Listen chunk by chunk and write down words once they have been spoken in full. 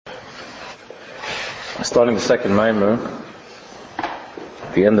Starting the second Maimer,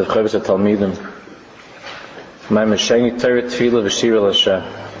 at the end of Chovos HaTalmidim, Maimer Sheni Torah Tefillah V'Shir L'Hashem,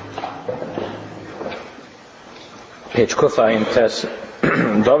 page Kuf Ayin Tes.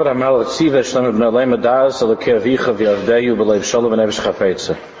 David HaMelech Tziva Shlem Ibn Aleim Adas Elokei Avicha V'Yavdeyu B'Leiv Shalom V'Nefesh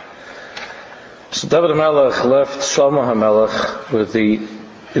Chafetza. So David HaMelech left Shlomo HaMelech with the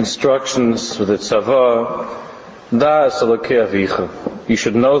instructions, with the tzavah, Das Elokei Avicha. You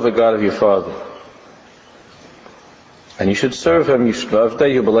should know the God of your father, and you should serve Him. You should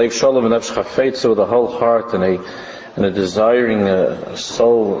V'Yavdeyu B'Leiv Shalom V'Nefesh Chafetza, with a whole heart and a desiring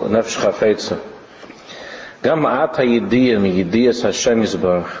soul, Nefesh Chafetza. Gam Ma'at HaYidiyah Mi'Yidiyas Hashem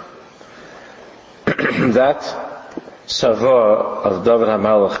Yisbarach. That tzavah of David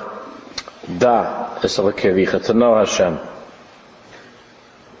HaMelech, Da es Elokei Avicha, to know Hashem.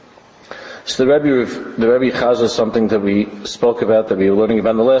 So the Rebbe Chazal is something that we spoke about, that we were learning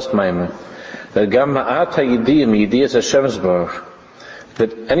about in the last Maimer. That Gam Ma'at HaYidiyah Mi'Yidiyas Hashem Yisbarach.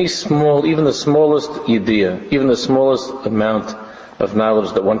 That any small, even the smallest Yidiyah, even the smallest amount of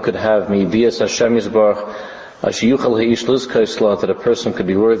knowledge that one could have, Mi'Yidiyas Hashem Yisbarach, Ashiyuchal Ha'ish Lizkaisla, that a person could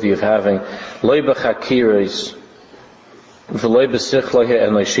be worthy of having, Loi B'Chakiris, V'loi B'Sichlahe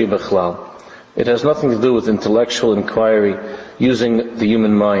and Leishi B'Chlal. It has nothing to do with intellectual inquiry using the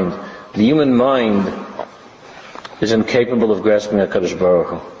human mind. The human mind is incapable of grasping HaKadosh Baruch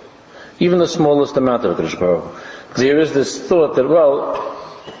Hu, even the smallest amount of HaKadosh Baruch Hu. There is this thought that, well,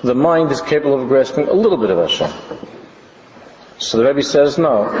 the mind is capable of grasping a little bit of Hashem. So the Rebbe says,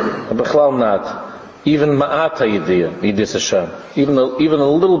 no, B'Chlal not. Even Ma'at HaYidiyah, Yidis Hashem, even a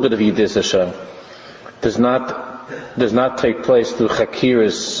little bit of Yidis Hashem, does not take place through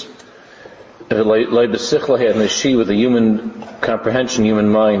Chakiris, Loi B'Sichlahe and Leishi, with a human comprehension, human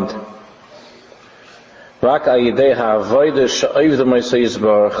mind. Rak Ayidei HaAvodah Sha'ayvda Ma'aseh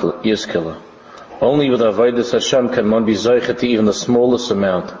Yisbarach Yizkila. Only with Avodas Hashem can one be zoichet to even the smallest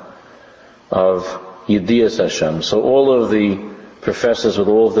amount of Yidiyas Hashem. So all of the professors with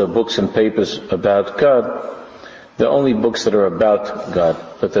all of their books and papers about God, they're only books that are about God,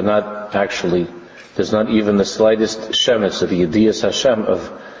 but they're not actually, there's not even the slightest shemitz of Yidiyas Hashem,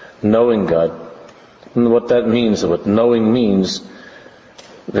 of knowing God. And what that means, what knowing means,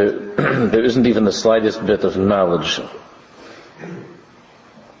 there isn't even the slightest bit of knowledge.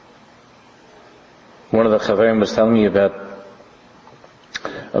 One of the Chavarim was telling me about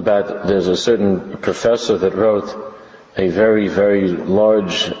there's a certain professor that wrote a very, very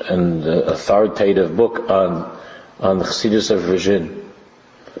large and authoritative book on the Chassidus of Rizhin.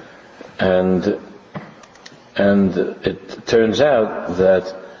 And it turns out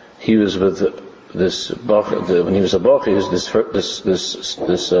that he was with this when he was a Bach, this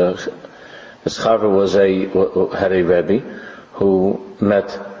Chaver had a Rebbe who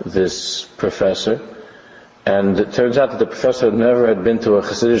met this professor, and it turns out that the professor never had been to a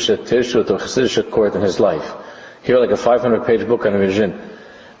Chassidish Tish or to a Chassidish court in his life. Here, like a 500-page book on Rizhin.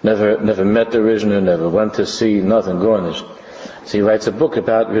 Never met the Rizhiner, never went to see, nothing, Gornish. So he writes a book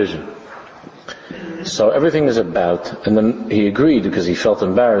about Rizhin. So everything is about, and then he agreed because he felt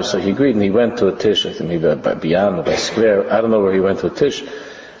embarrassed, so he agreed and he went to a Tish, I think maybe by Biyam or by Square, I don't know where he went to a Tish,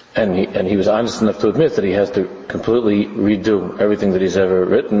 and he was honest enough to admit that he has to completely redo everything that he's ever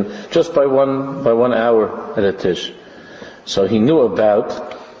written, just by one hour at a Tish. So he knew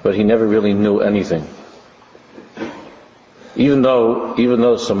about, but he never really knew anything. Even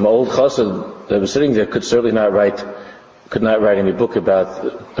though some old chassid that was sitting there could not write any book about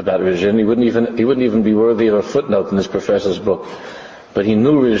Rizhin. He wouldn't even be worthy of a footnote in this professor's book. But he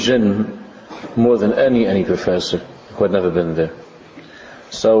knew Rizhin more than any professor who had never been there.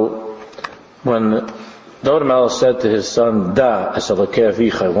 So when David HaMelech said to his son, Da es Elokei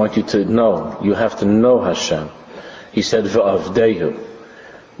Avicha, I want you to know, you have to know Hashem. He said, V'Avdeyu.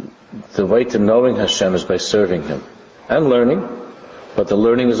 The way to knowing Hashem is by serving Him and learning, but the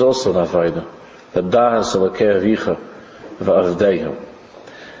learning is also an avodah. The Da es Elokei Avicha V'Avdeyu.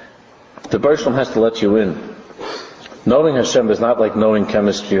 The Baruch Shalom has to let you in. Knowing Hashem is not like knowing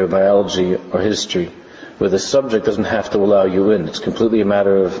chemistry or biology or history, where the subject doesn't have to allow you in. It's completely a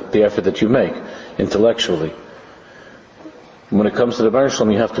matter of the effort that you make intellectually. When it comes to the Baruch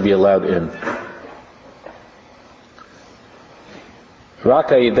Shalom, you have to be allowed in.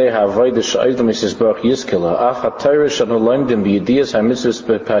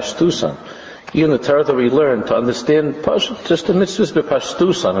 Even the Torah that we learn to understand just the mitzvahs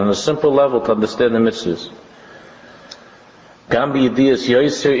b'pashtusan, on a simple level to understand the mitzvahs. Gambi Yidiyas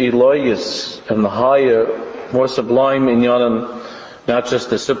Yoser Eloyus, and the higher, more sublime inyanim, not just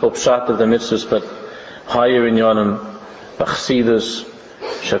the simple pshat of the mitzvahs, but higher inyanim, Chassidus,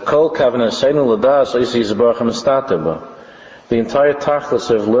 Shakol Kavanaseinu Ladas Oisi Yisbarach HaMistateba. The entire tachlis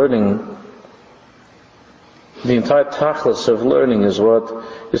of learning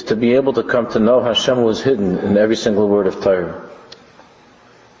is to be able to come to know Hashem was hidden in every single word of Torah.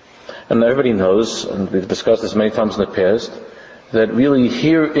 And everybody knows, and we've discussed this many times in the past, that really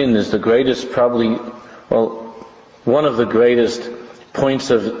herein is the greatest, one of the greatest points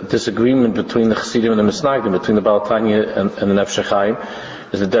of disagreement between the Chassidim and the Misnagdim, between the Baal Tanya and the Nefesh HaChaim,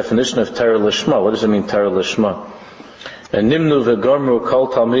 is the definition of Torah Lishma. What does it mean, Torah Lishma? And Nimnu v'gormu kol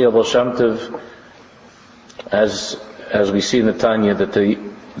Talmidei Baal Shem Tov, as we see in the Tanya, and the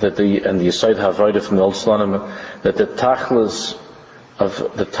Yesod HaAvodah from the Old Slonim, that the tachlis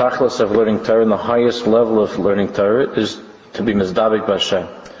of learning Torah, and the highest level of learning Torah, is to be mizdabek b'Hashem,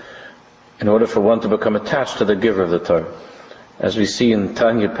 in order for one to become attached to the giver of the Torah. As we see in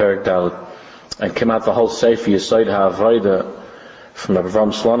Tanya Perek Dalet, and came out the whole Sefer Yesod HaAvodah from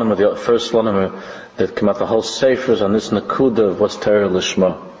Avraham Slonim, the first Slonim, that came out the whole Sefer is on this nakuda of what's Torah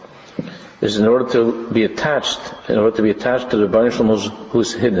Lishma. Is in order to be attached to the Rebbeinu Shalom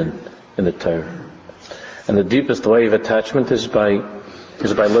who's hidden in the Torah. And the deepest way of attachment is by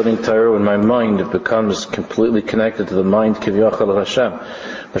learning Torah. When my mind becomes completely connected to the mind Kiviyachal of Hashem.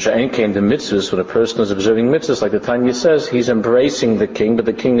 Which ain't came the mitzvahs, when a person is observing mitzvahs, like the Tanya says, he's embracing the king, but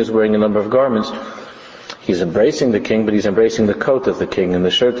the king is wearing a number of garments. He's embracing the king, but he's embracing the coat of the king and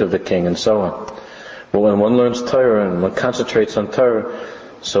the shirt of the king and so on. But when one learns Torah and one concentrates on Torah,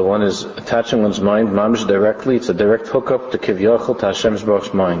 so one is attaching one's mind, mamish directly, it's a direct hookup to Kiviyachal, to Hashem's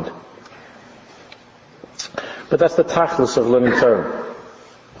Baruch's mind. But that's the tachlis of learning Torah.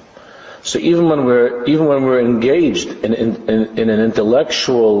 So even when we're engaged in an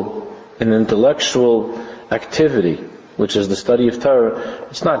intellectual activity, which is the study of Torah,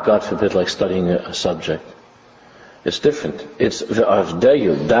 it's not, God forbid, like studying a subject. It's different. It's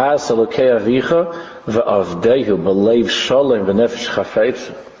v'avdeyu, das elokei avicha, v'avdeyu, b'leiv sholem, v'nefesh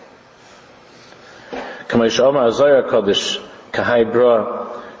chafetz. Kama yish'oma Azayah Kodesh, kahai bra,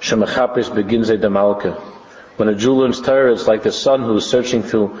 shemachapis beginzei demalka. When a Jew learns Torah, it's like the son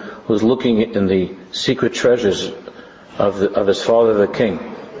who's looking in the secret treasures of his father, the king.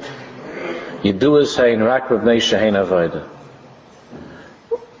 Yidua saying, rak b'bnei shehein avodah.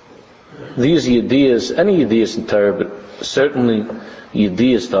 These yidiyas, any yidiyas in Torah, but certainly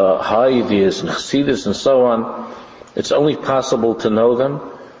yidiyas, the high yidiyas and chassidus and so on, it's only possible to know them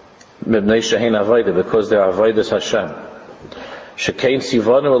b'bnei shehein avodah, because they are avodas Hashem. Shekein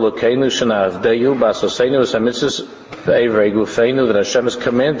sivanu elokeinu shena avdeyu ba'asoseinu v'samitzvos ve'evrei gufeinu, that Hashem has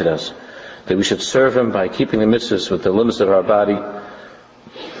commanded us that we should serve Him by keeping the mitzvahs with the limits of our body.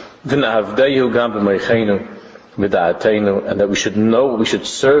 V'na'avdeyu gam b'meicheinu v'da'ateinu, and that we should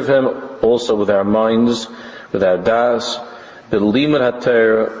serve Him also with our minds, with our das, b'limud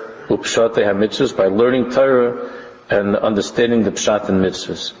ha'torah u'pshatei ha'mitzvahs, by learning Torah and understanding the pshat and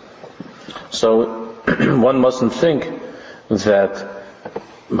mitzvahs. So one mustn't think that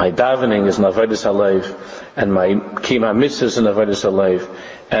my davening is navaydis halayv, and my kima mitzvah is navaydis halayv,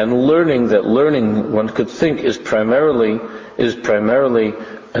 and learning one could think is primarily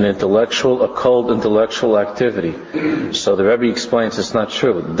an intellectual, a cold intellectual activity. So the Rebbe explains it's not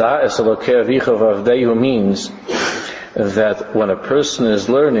true. Da'es elokei avicha v'avdeyu means that when a person is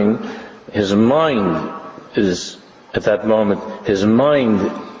learning, his mind is, at that moment, his mind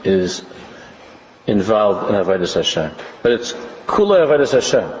is involved in Avodas Hashem. But it's kula Avodas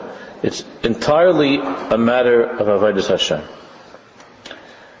Hashem. It's entirely a matter of Avodas Hashem.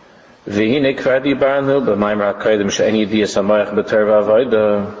 V'hine kvar dibarnu b'maimer ha'kodim she'en yidiyas hamayach b'torah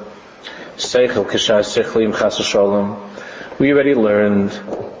v'avodah seichel k'shas seichlim chas v'sholom. We already learned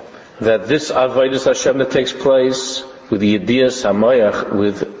that this Avodas Hashem that takes place with the yidiyas hamayach,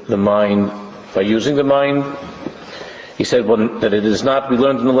 with the mind, by using the mind. He said that it is not, we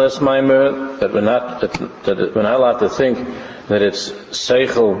learned in the last Maimer, that we're not allowed to think that it's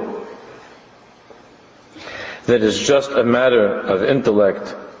seichel, that is just a matter of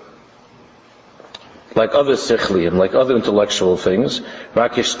intellect, like other sichliim, like other intellectual things.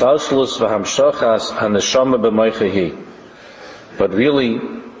 But really,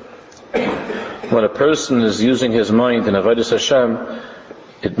 when a person is using his mind in Avodas Hashem,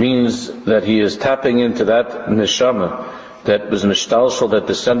 it means that he is tapping into that neshama that was mishtalshel, that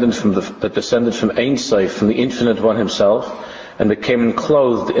descended from Ein Sof, from the Infinite One Himself, and became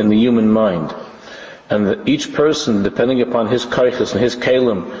enclosed in the human mind. And that each person, depending upon his kaiches and his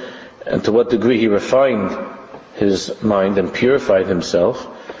kalim, and to what degree he refined his mind and purified himself,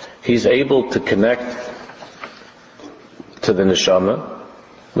 he's able to connect to the neshama,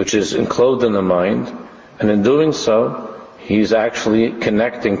 which is enclosed in the mind, and in doing so, he's actually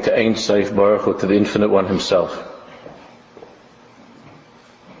connecting to Ein Sof Baruch Hu, to the Infinite One himself.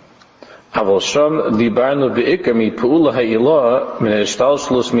 In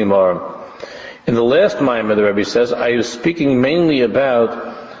the last Maimon, the Rebbe says, I was speaking mainly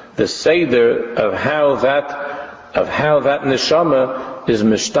about the Seder of how that neshama is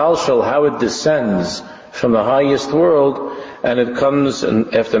mishtalshel, how it descends from the highest world, and it comes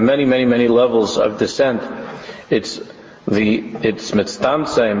after many, many, many levels of descent. It's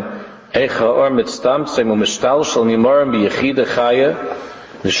mitztamtzem, eicha or mitztamtzem, umishtalshel nimarim b'yechida chaya,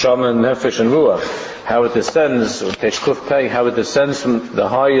 neshama, nefesh, and ruach. How it descends, how it descends from the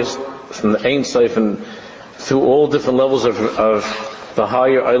highest, from the Ein Sof, and through all different levels of the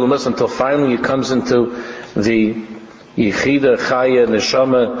higher Eilumas, until finally it comes into the Yechida, Chaya,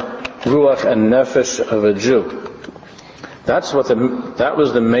 Neshama, Ruach, and Nefesh of a Jew. That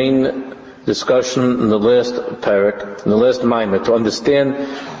was the main discussion in the last parak, in the last Maimah, to understand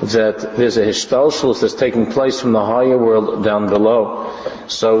that there's a Hishtalshelus that's taking place from the higher world down below.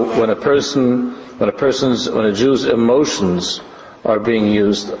 So when a Jew's emotions are being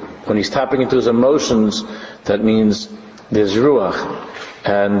used, when he's tapping into his emotions, that means there's ruach,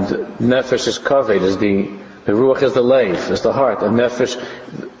 and nefesh is kaved, is the ruach is the leiv, is the heart, and nefesh,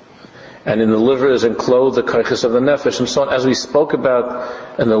 and in the liver is enclosed the kaiches of the nefesh, and so on, as we spoke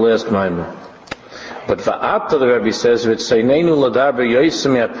about in the last Maimah. But va'ata, the Rebbe says, v'tzeineinu l'daber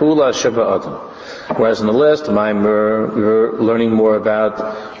yoysim yapula sheba adam. Whereas in the last Maimah, we were learning more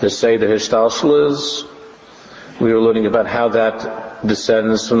about the Seder Hishtalshelus. We were learning about how that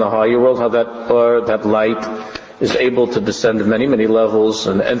descends from the higher world, how that light is able to descend to many, many levels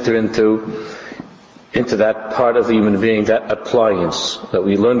and enter into that part of the human being, that appliance that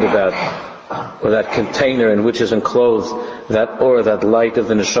we learned about, or that container in which is enclosed that light of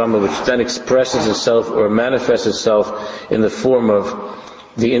the neshama, which then expresses itself or manifests itself in the form of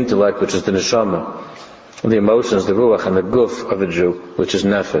the intellect, which is the neshama, the emotions, the ruach, and the guf of a Jew, which is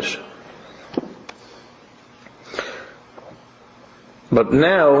nefesh. But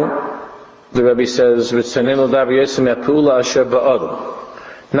now, the Rebbe says,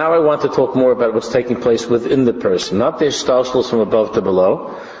 now I want to talk more about what's taking place within the person. Not the hishtalshelus from above to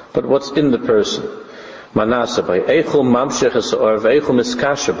below, but what's in the person. How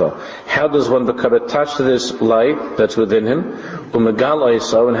does one become attached to this light that's within him?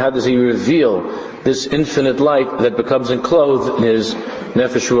 And how does he reveal this infinite light that becomes enclosed in his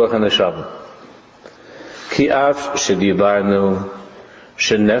nefesh, ruach, and neshama?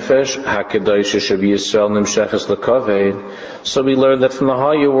 So we learn that from the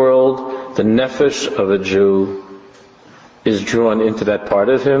higher world, the nefesh of a Jew is drawn into that part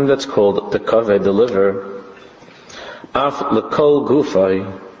of him that's called the kaved, the liver. Af lekol gufay,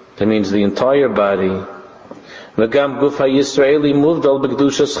 that means the entire body. V'gam gufay Yisraeli muvdal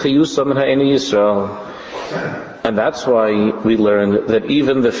b'kedushas chiyusam min ha'eni Yisrael. And that's why we learn that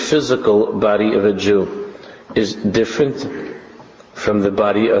even the physical body of a Jew is different from the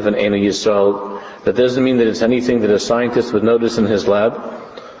body of an Ein Yisrael. That doesn't mean that it's anything that a scientist would notice in his lab,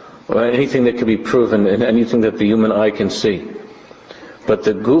 or anything that could be proven in anything that the human eye can see. But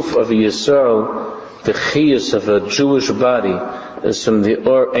the guf of a Yisrael, the chiyus of a Jewish body, is from the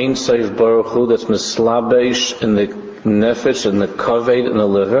Or Ein Sof Baruch Hu, that's mislabesh in the nefesh, and the kaved, in the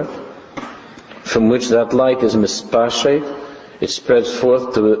liver, from which that light is mispashet. It spreads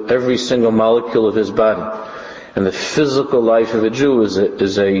forth to every single molecule of his body. And the physical life of a Jew is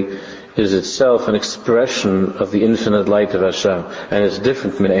itself an expression of the infinite light of Hashem, and it's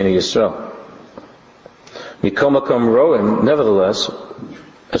different from Ein Yisrael. Mikomakom roim, nevertheless,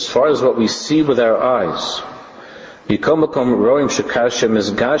 as far as what we see with our eyes, Mikomakom roim shekashem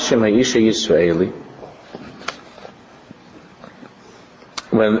is gashem ha'isha Yisraeli.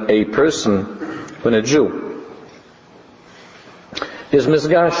 When a Jew is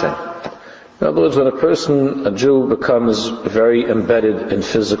misgashem. In other words, when a Jew becomes very embedded in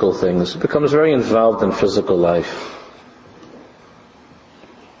physical things, becomes very involved in physical life.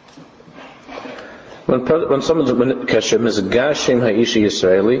 When someone kashem is gashim ha'ishi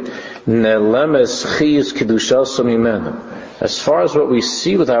Yisraeli, nelemes chiyus kedushal somimenu. As far as what we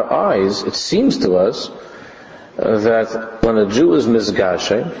see with our eyes, it seems to us that when a Jew is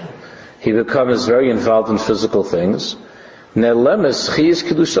misgashim, he becomes very involved in physical things. Nelemes chiyus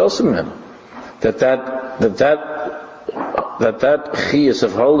kedushal somimenu. That chiyus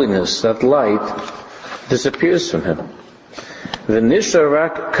of holiness, that light, disappears from him. V'nisha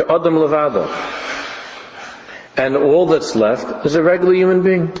rak ka'adam levado. And all that's left is a regular human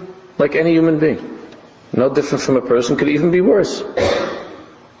being, like any human being. No different from a person, could even be worse.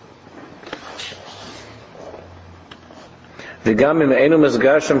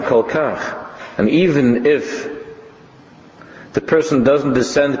 And even if the person doesn't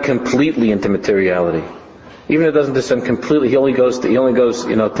descend completely into materiality, even if it doesn't descend completely, he only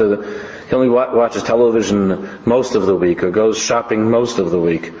watches television most of the week, or goes shopping most of the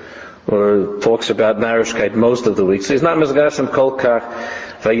week, or talks about narishkeit most of the week. So he's not mezgashem kol kach,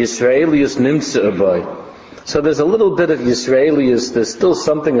 vayisraelius nimtze abai. So there's a little bit of Yisraelius, there's still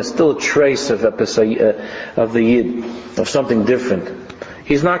something, there's still a trace of the Yid, of something different.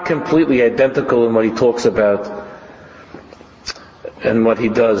 He's not completely identical in what he talks about and what he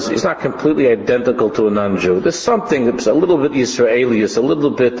does. He's not completely identical to a non-Jew. There's something that's a little bit Yisraelius, a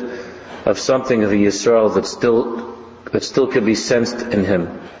little bit of something of a Yisrael that still can be sensed in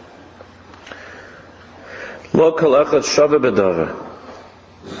him. Lo kol echad shava b'davar.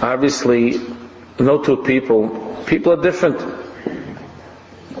 Obviously, no two people are different.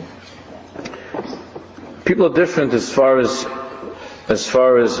 People are different as far as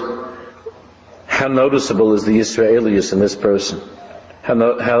how noticeable is the Yisraelius in this person.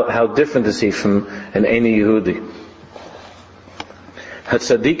 How different is he from an Eini Yehudi?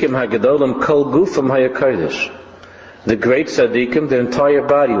 HaTzadikim HaGedolim Kol Gufam HaYakodesh. The great tzaddikim, their entire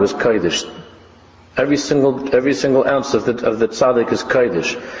body was kodesh. Every single ounce of the tzaddik is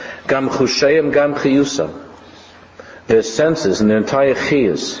kodesh. Gam chusheim, gam chiyusam. Their senses and their entire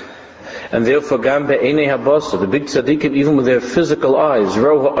chiyus. And therefore, gam be'enei habasa, the big tzaddikim, even with their physical eyes,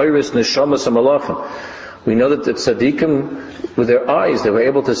 roha oiris neshamas hamalachim. We know that the tzaddikim, with their eyes, they were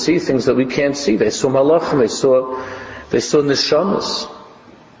able to see things that we can't see. They saw malachim, they saw neshamas.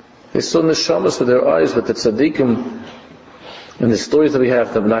 They saw neshamas with their eyes, but the tzaddikim, and the stories that we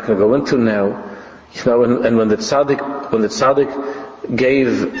have that I'm not going to go into now, and when the tzaddik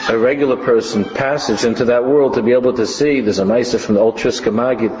gave a regular person passage into that world to be able to see, there's a ma'aseh from the old Triska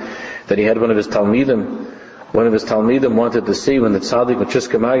Magid that he had one of his talmidim wanted to see when the tzaddik with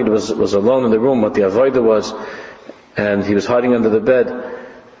Triska Magid was alone in the room, what the avodah was, and he was hiding under the bed,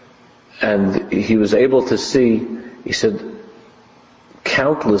 and he was able to see, he said,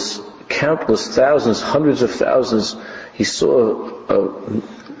 countless thousands, hundreds of thousands, he saw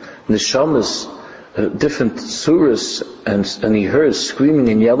neshamas, different surahs, and he heard screaming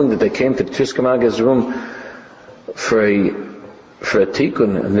and yelling that they came to Triska Magid's room for a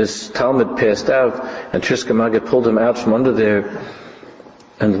tikkun, and this Talmud passed out, and Triska Magid pulled him out from under there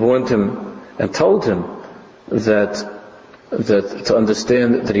and warned him and told him that to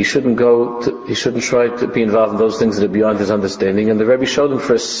understand that he shouldn't try to be involved in those things that are beyond his understanding. And the Rebbe showed him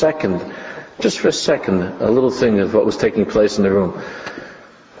just for a second, a little thing of what was taking place in the room.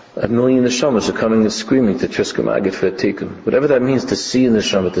 1,000,000 neshamas are coming and screaming to Triska Magid for a tikkun. Whatever that means, to see a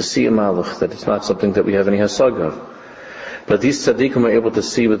neshama, to see a malach, that it's not something that we have any hasag of. But these tzaddikim are able to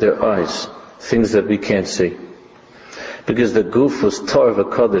see with their eyes things that we can't see. Because the guf was Torah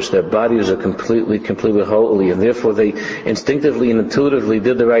v'kodesh, their bodies are completely holy, and therefore they instinctively and intuitively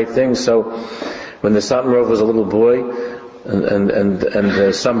did the right thing. So when the Satmarov was a little boy,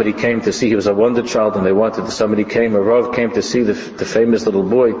 and somebody came to see, he was a wonder child, and a Rav came to see the famous little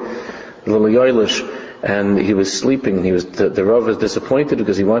boy, little Yoilish, and he was sleeping. The Rav was disappointed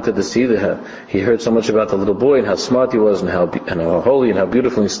because he wanted to see he heard so much about the little boy and how smart he was and how holy and how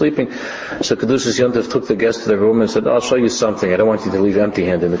beautiful he's sleeping. So Kedushas Yontif took the guest to the room and said, I'll show you something. I don't want you to leave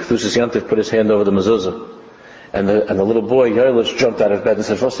empty-handed. And the Kedushas Yontif put his hand over the mezuzah, and the little boy Yoilish jumped out of bed and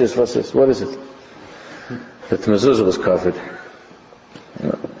said, What's this? What is it? That the mezuzah was covered.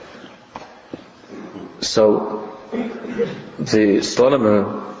 So the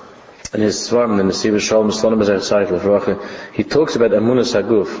Slonimer, in his Svarim, the Nesiv Shalom Slonimer Zayat, he talks about Emunas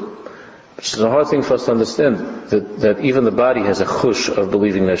Haguf, which is a hard thing for us to understand, that even the body has a chush of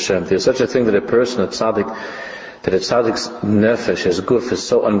believing in Hashem. There's such a thing that a tzaddik's nefesh, his guf, is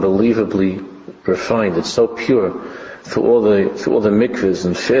so unbelievably refined, it's so pure, through all the mikvahs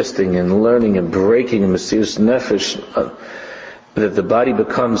and fasting and learning and breaking and Mesiras Nefesh, that the body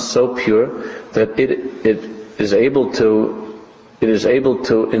becomes so pure that it is able to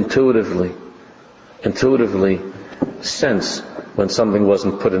intuitively sense when something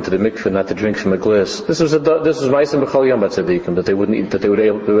wasn't put into the mikvah, not to drink from a glass. This was Ma'asim B'chol Yom Tzaddikim, that they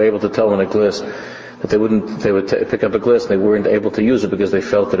were able to tell when a glass, that they would pick up a glass and they weren't able to use it because they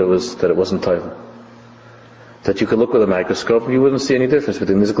felt that it wasn't taiva. That you could look with a microscope and you wouldn't see any difference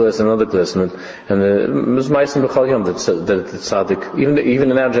between this glass and another glass. And it was Ma'asim B'chol Yom that the tzaddik, even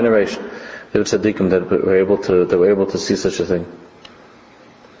in our generation, there were tzaddikim that were able to see such a thing.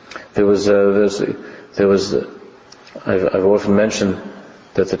 I've often mentioned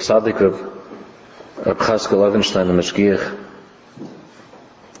that the tzaddik Reb Chaskel Levenstein, the Mashgiach,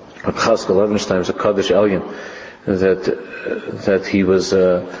 Reb Chaskel Levenstein was a Kaddish Elyon, that he was,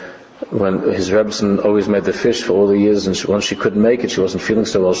 when his Rebbetzin always made the fish for all the years, and once she couldn't make it, she wasn't feeling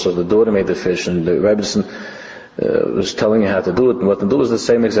so well, so the daughter made the fish, and the Rebbetzin was telling her how to do it, and what to do was the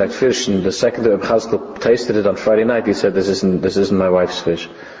same exact fish. And the second Reb Chazkel tasted it on Friday night, he said, this isn't my wife's fish.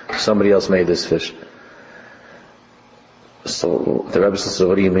 Somebody else made this fish. So the Rebbe said, so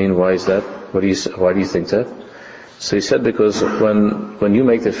what do you mean? Why is that? Why do you think that? So he said, because when you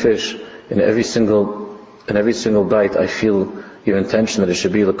make the fish, in every single bite, I feel your intention that it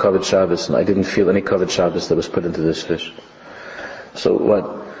should be the covered Shabbos, and I didn't feel any covered Shabbos that was put into this fish. So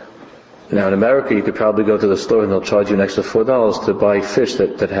what? Now in America, you could probably go to the store and they'll charge you an extra $4 to buy fish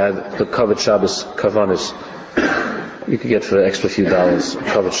that had the covered Shabbos kavanis. You could get for an extra few dollars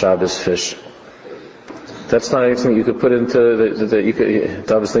covered Shabbos fish. That's not anything you could put into that you could.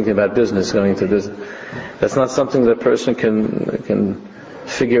 I was thinking about business, going into business. That's not something that a person can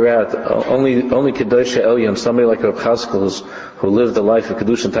figure out. Only Kedoshah Elyon, somebody like Reb Chazkel, who lived the life of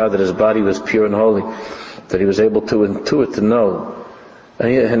Kedusha and that his body was pure and holy, that he was able to intuit, to know.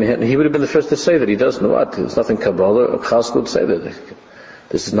 And he would have been the first to say that he doesn't know what. There's nothing Kabbalah. Reb Chazkel would say that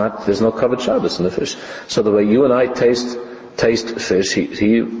there's no covered Shabbos in the fish. So the way you and I taste fish,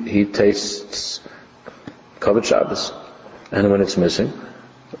 he tastes covered Shabbos, and when it's missing,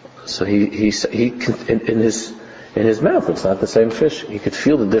 so he can, in his mouth, it's not the same fish. He could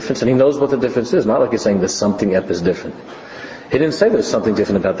feel the difference, and he knows what the difference is. Not like he's saying there's something up is different. He didn't say there's something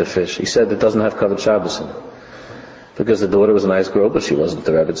different about the fish. He said it doesn't have covered Shabbos in it, because the daughter was a nice girl, but she wasn't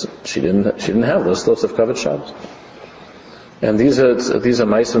the Rebbe. She didn't have those thoughts of covered Shabbos. And these are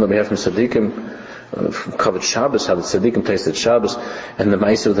ma'asim that we have from Tzaddikim. From covered Shabbos, how the Tzaddikim tasted Shabbos, and the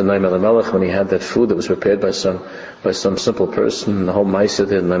Ma'aseh of the Noam Elimelech, when he had that food that was prepared by some simple person, the whole Ma'aseh,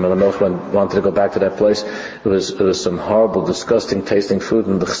 the Noam Elimelech wanted to go back to that place. It was some horrible, disgusting tasting food,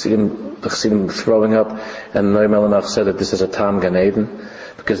 and the Chassidim throwing up, and Noam Elimelech said that this is a Tam Gan Eden,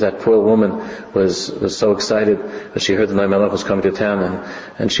 because that poor woman was so excited that she heard the Noam Elimelech was coming to town,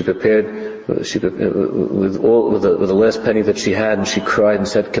 and she prepared with the last penny that she had, and she cried and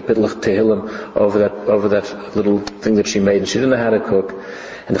said Kapitlach Tehillim over that little thing that she made, and she didn't know how to cook,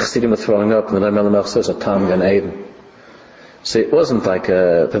 and the Chassidim were throwing up, and the Noam Elimelech says a Tam Gan Eden. So it wasn't like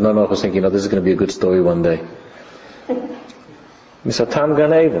the Noam Elimelech was thinking, this is going to be a good story one day. It's a Tam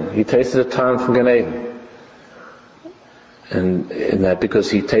Gan Eden. He tasted a Tam from Gan Eden. And in that,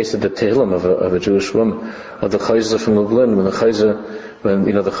 because he tasted the tehillim of a Jewish woman, of the Chayzer from Lublin, when the Chayzer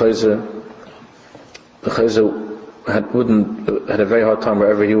had a very hard time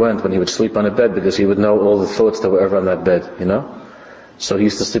wherever he went, when he would sleep on a bed, because he would know all the thoughts that were ever on that bed, So he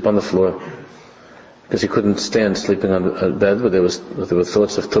used to sleep on the floor, because he couldn't stand sleeping on a bed where there were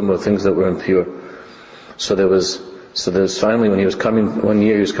thoughts of tumah, things that were impure. So there was finally, when he was coming, one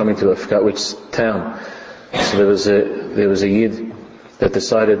year he was coming to, I forgot which town, so there was a Yid that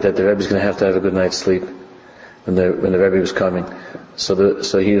decided that the Rebbe was going to have a good night's sleep when the Rebbe was coming. So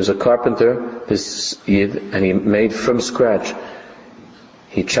he was a carpenter, this Yid, and he made from scratch.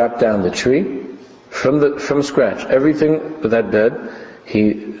 He chopped down the tree from scratch. Everything with that bed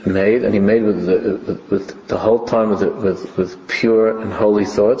he made, and he made with the whole time with pure and holy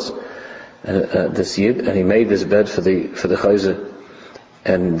thoughts. And this Yid, and he made this bed for the Chayzer.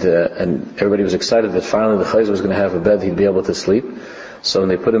 And everybody was excited that finally the Chayzer was going to have a bed he'd be able to sleep. So when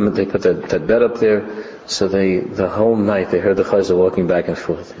they put that bed up there, so the whole night they heard the Chayzer walking back and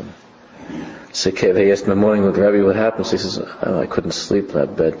forth. So they asked him in the morning, Rabbi, what happened? So he says, I couldn't sleep in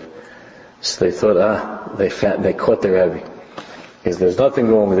that bed. So they thought, they caught the Rabbi. He says, there's nothing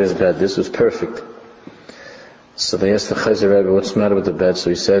wrong with this bed. This was perfect. So they asked the Chayzer Rabbi, what's the matter with the bed?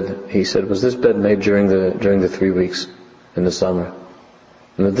 So he said, was this bed made during the 3 weeks in the summer?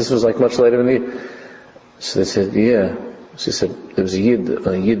 And this was like much later in the year. So they said, yeah. So he said, there was a Yid,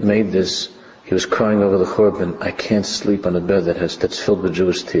 when a Yid made this, he was crying over the Churban, I can't sleep on a bed that's filled with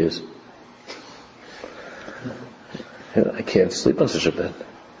Jewish tears. I can't sleep on such a bed.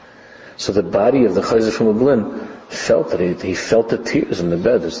 So the body of the Chayzer from Lublin felt that he felt the tears in the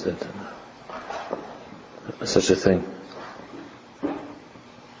bed. Such a thing.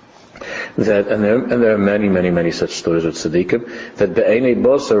 And there are many, many, many such stories with tzaddikim, that be'enei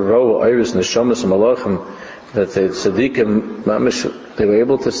bosa ro iris neshamas malachim, that the tzaddikim mamish, they were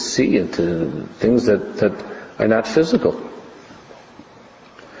able to see into things that are not physical.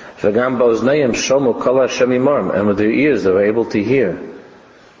 V'gam ba'ozneim shomu kol Hashem imarm, and with their ears they were able to hear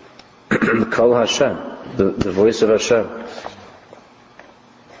kol Hashem, the voice of Hashem.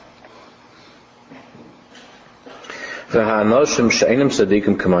 V'ha'anoshim she'enim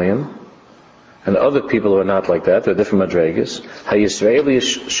tzaddikim kamayim, and other people who are not like that. They're different madregas.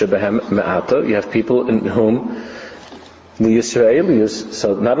 HaYisraelis shebehem me'ata. You have people in whom the Yisraelis,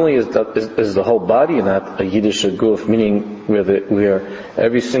 so not only is the whole body not a Yiddish guf, meaning where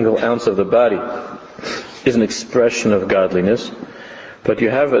every single ounce of the body is an expression of godliness, but you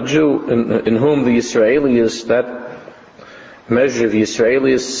have a Jew in whom the Yisraelis, that measure of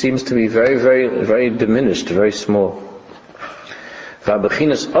Yisraelis seems to be very, very, very diminished, very small.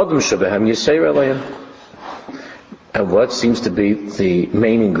 And what seems to be the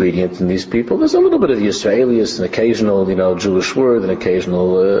main ingredient in these people? There's a little bit of Yisraelis, an occasional, Jewish word, an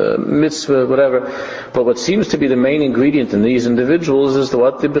occasional mitzvah, whatever. But what seems to be the main ingredient in these individuals is the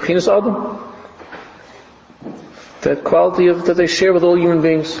Bechinas Adam. That quality that they share with all human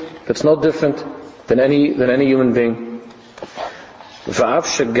beings. That's no different than any human being.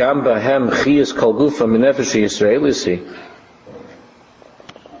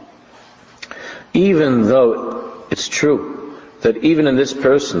 Even though it's true that even in this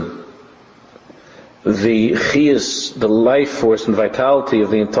person, the chiyas, the life force and vitality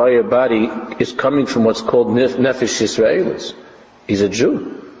of the entire body is coming from what's called nefesh Yisraelis. He's a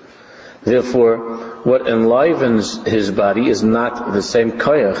Jew. Therefore, what enlivens his body is not the same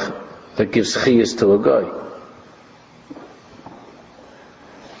koyach that gives chiyas to a guy.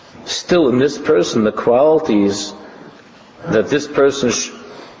 Still, in this person, the qualities that this person,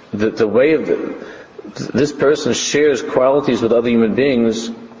 the way of this person shares qualities with other human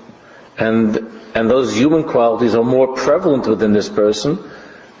beings, and those human qualities are more prevalent within this person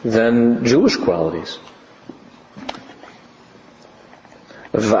than Jewish qualities.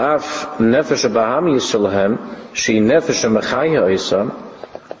 V'af nefesh ha'bahamis shelahem, she nefesh ha'mechaya isam,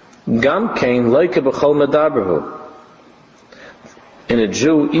 gam kein leike b'chol medaberhu. In a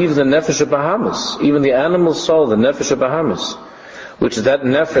Jew, even the nefesh ha'bahamis, even the animal soul, the nefesh ha'bahamis, which is that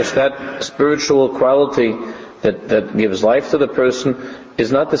nefesh, that spiritual quality that gives life to the person,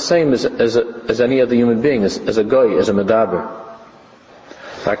 is not the same as any other human being, as a goy, as a medaber.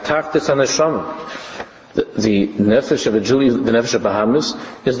 Like tachtis haneshama. The nefesh of a Jew, the nefesh of Bahamas,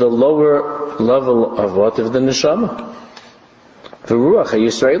 is the lower level of what? Of the neshama. The ruach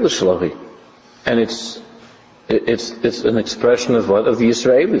ha-Yisrael shalahi. And it's an expression of what? Of the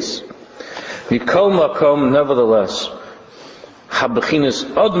Yisraelis. Mikol makom, nevertheless, ha-bechinas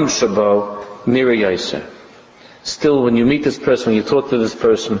adam shabo nira yaser. Still, when you meet this person, when you talk to this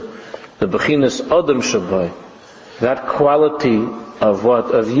person, the bechinas adam shabo, that quality of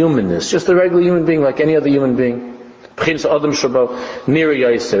what? Of humanness. Just a regular human being like any other human being. Bechinas adam shabo nira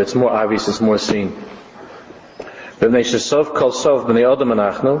yaser. It's more obvious, it's more seen. B'nei shesov kol sov, b'nei adam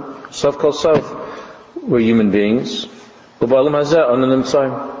anachnu, sov kol sov, we're human beings. And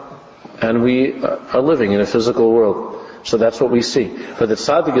we are living in a physical world. So that's what we see. But the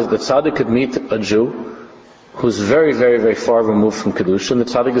tzaddik could meet a Jew who's very, very, very far removed from Kedusha, and the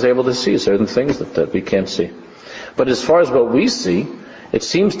tzaddik is able to see certain things that we can't see. But as far as what we see, it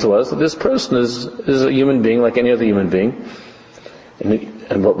seems to us that this person is a human being like any other human being.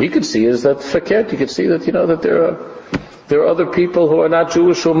 And what we could see is that fakert, you could see that, that there are other people who are not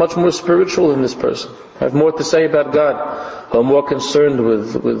Jewish who are much more spiritual than this person, have more to say about God, who are more concerned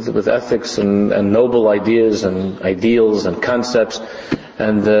with ethics and noble ideas and ideals and concepts.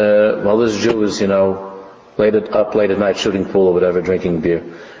 And while this Jew is, late at night shooting pool or whatever, drinking beer,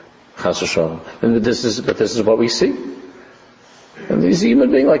 chas v'shalom. And this is what we see. And he's a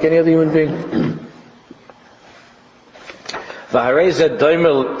human being like any other human being.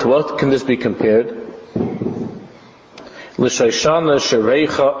 To what can this be compared? L'shoshana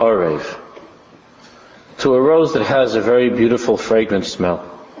shereicha orev, to a rose that has a very beautiful fragrant smell.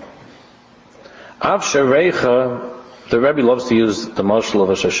 Av shereicha, the Rebbe loves to use the mashal of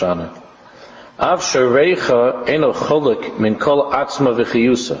a shoshana. Av shereicha eno cholik min kol atzma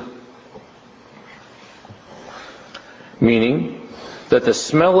v'chiyusa, meaning that the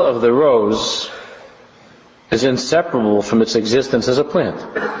smell of the rose is inseparable from its existence as a plant.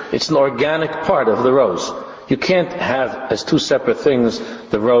 It's an organic part of the rose. You can't have as two separate things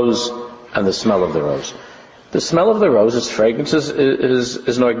the rose and the smell of the rose. The smell of the rose, its fragrance,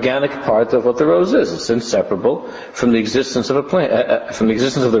 is an organic part of what the rose is. It's inseparable from the existence of a plant, from the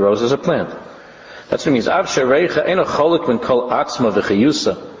existence of the rose as a plant. That's what it means. Av shereicha eno cholik min kol atzma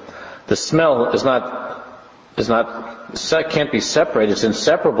v'chiyusa. The smell can't be separated. It's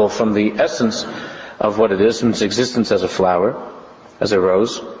inseparable from the essence of what it is, from its existence as a flower, as a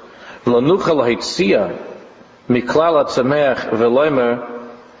rose. V'lanucha lahitzia miklal atzameach v'loimer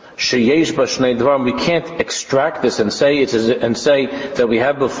sheyesh ba shnei dvarim. We can't extract this and say that we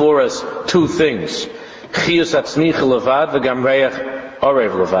have before us two things: chiyus atzmicha levad v'gam reich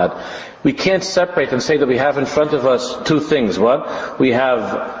Orev Levad. We can't separate and say that we have in front of us two things. What? We have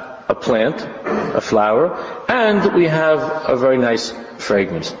a plant, a flower, and we have a very nice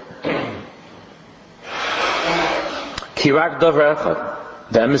fragrance. Kirak Dover Echad.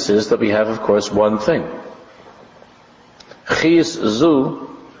 The emphasis is that we have, of course, one thing. Chiyas Zu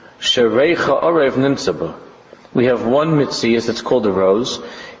Shereicha Orev Nimtzaba. We have one mitzias that's called a rose,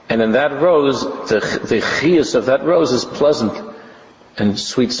 and in that rose, the chiyas of that rose is pleasant and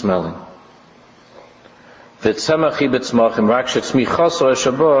sweet smelling. It's a tzemach,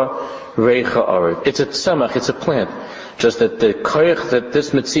 it's a plant. Just that the koyach that this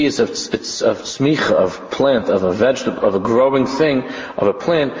mitzias of smicha, of plant, of a vegetable, of a growing thing, of a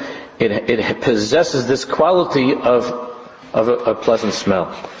plant, it possesses this quality of a pleasant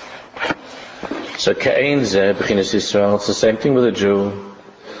smell. So Ka'ein Zeh, B'chinas Yisrael, it's the same thing with a Jew.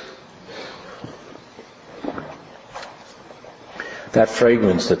 That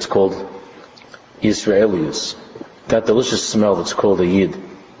fragrance that's called Yisraelius, that delicious smell that's called a Yid,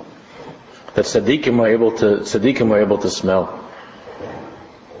 that tzaddikim are able to smell.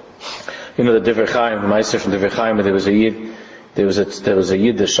 You know the Divrei Chaim, the Meister from Divrei Chaim, there was a Yid, the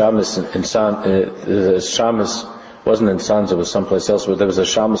Shamus in the Shamus wasn't in Sanz, it was someplace else, but there was a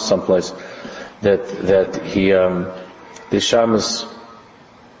Shamus someplace that the Shamus,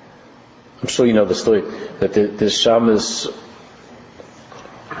 I'm sure you know the story, that the Shamus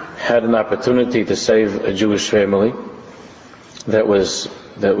had an opportunity to save a Jewish family that was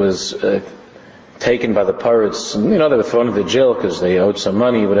taken by the pirates. And, they were thrown into jail because they owed some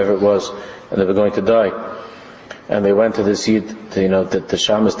money, whatever it was, and they were going to die. And they went to this Yid, the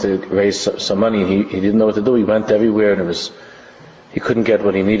Shamus, to raise some money. He didn't know what to do. He went everywhere, and he couldn't get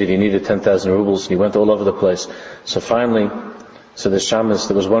what he needed. He needed 10,000 rubles, and he went all over the place. So finally, the Shamus,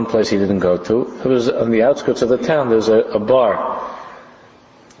 there was one place he didn't go to. It was on the outskirts of the town. There was a bar.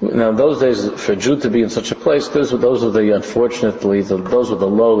 Now, in those days, for a Jew to be in such a place, those were those were the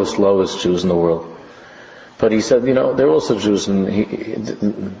lowest Jews in the world. But he said, they were also Jews, and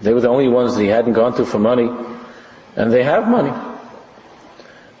they were the only ones that he hadn't gone to for money, and they have money.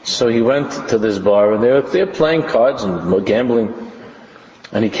 So he went to this bar, and they're playing cards and gambling.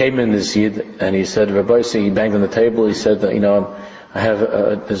 And he came in, this Yid, and he said, Rabbi, he banged on the table. He said,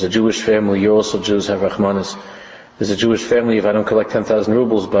 there's a Jewish family. You're also Jews, have Rahmanis. There's a Jewish family. If I don't collect 10,000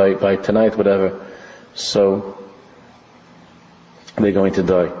 rubles by tonight, whatever, so they're going to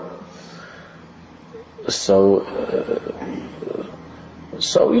die. So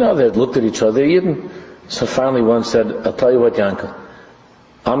they looked at each other. So finally, one said, "I'll tell you what, Yankel.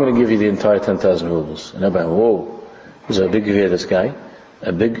 I'm going to give you the entire 10,000 rubles." And everybody, whoa, he's a big geweer, this guy,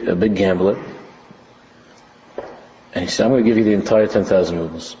 a big gambler. And he said, "I'm going to give you the entire 10,000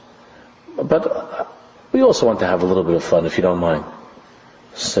 rubles. But we also want to have a little bit of fun, if you don't mind."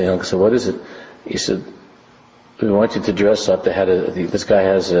 So Yankel said, "What is it?" He said, "We want you to dress up." This guy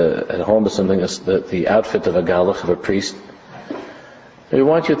has at home or something, the outfit of a galach, of a priest. We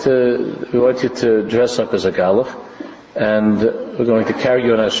want you to dress up as a galach, and we're going to carry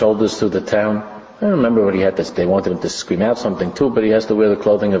you on our shoulders through the town. I don't remember what he had to say. They wanted him to scream out something too, but he has to wear the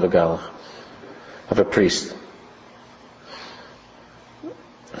clothing of a galach, of a priest.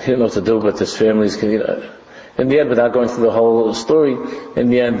 He didn't know what to do, but his family's, in the end, without going through the whole story, in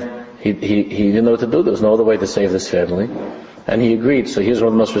the end, he didn't know what to do. There was no other way to save this family. And he agreed. So he was one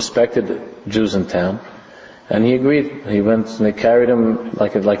of the most respected Jews in town. And he agreed. He went, and they carried him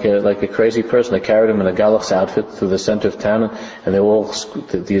like a crazy person. They carried him in a galach's outfit through the center of town, and they all,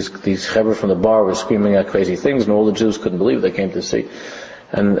 these chevra from the bar were screaming out crazy things, and all the Jews couldn't believe they came to see.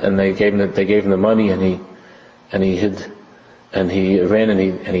 And they gave him the money, and he hid, and he ran,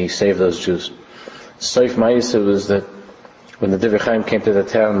 and he saved those Jews. Soif Ma'isa was that when the Divrei Chaim came to the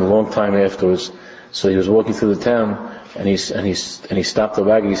town a long time afterwards, so he was walking through the town, and he stopped the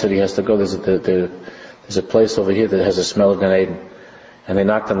wagon. He said he has to go. There's a place over here that has a smell of Gan Eden. And they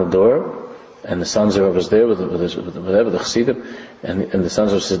knocked on the door, and the Sanzer was there with the Chassidim, and the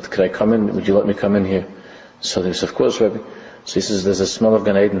Sanzer said, "Could I come in? Would you let me come in here?" So they said, "Of course, Rebbe." So he says, "There's a smell of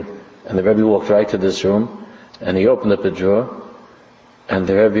Gan Eden." And the Rebbe walked right to this room, and he opened up a drawer, and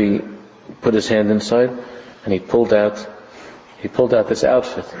the Rebbe put his hand inside, and he pulled out this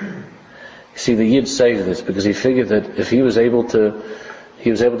outfit. You see, the Yid saved this because he figured that if he was able to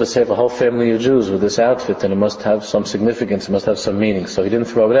save a whole family of Jews with this outfit, then it must have some significance, it must have some meaning. So he didn't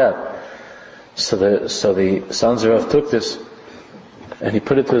throw it out. So the Sanzerov took this, and he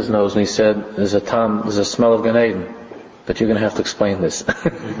put it to his nose, and he said, there's a smell of Gan Eden, but you're going to have to explain this.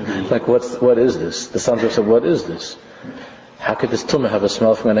 Like, what is this? The Sanzerov said, "What is this? How could this tumah have a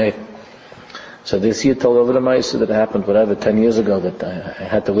smell of Gan Eden?" So this year told over the Maisa that happened, 10 years ago, that I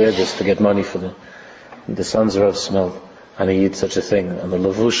had to wear this to get money for the sons of smelled, and he eat such a thing, and the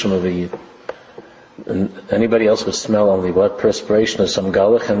levushim of a yid. And anybody else would smell only what? Perspiration of some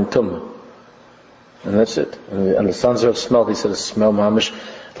galach and tumah. And that's it. And the sons of smelled, he said, smell mamish,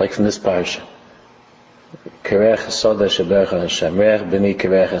 like from this parasha. Kerech Soda Shebercha Hashem. Reach B'ni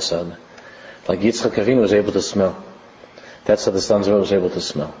Kerech Soda. Like Yitzchak Avinu was able to smell. That's how the sons of was able to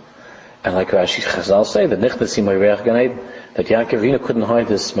smell. And like Rashi Chazal say, that Nichta Simay Reach Gan Eden, that Yaakov Avinu couldn't hide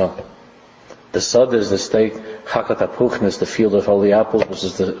his smell. The Soda is the state, Chakat Apuchn is the field of holy apples, which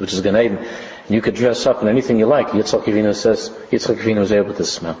is Gan Eden. And you could dress up in anything you like. Yitzchak Avinu says, Yitzchak Avinu was able to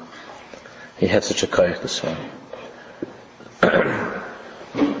smell. He had such a koyach to smell.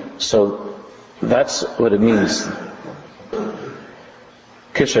 So, that's what it means.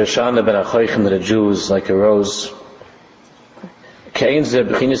 Kisher Shana ben Achoichim, the Jews, like a rose. Kein ze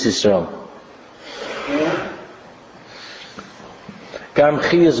b'chinas Yisrael. Gam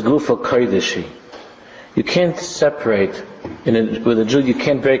chiyas gufa kodeshi. You can't separate, with a Jew, you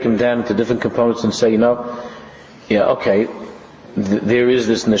can't break him down into different components and say, there is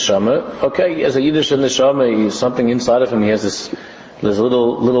this neshama. Okay, as a Yiddish neshama, something inside of him, he has this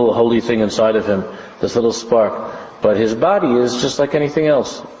little holy thing inside of him, this little spark. But his body is just like anything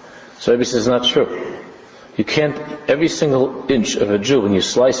else. So Rebbe says it's not true. You can't, every single inch of a Jew, when you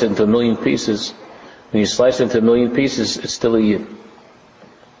slice it into a million pieces, it's still a Yid.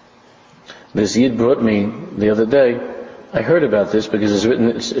 This Yid brought me the other day, I heard about this because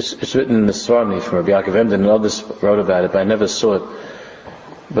it's written in the Svarmi from Rabbi Yaakov Emden, and others wrote about it, but I never saw it.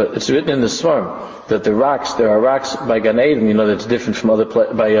 But it's written in the Svarm that there are rocks by Gan Eden, that's different from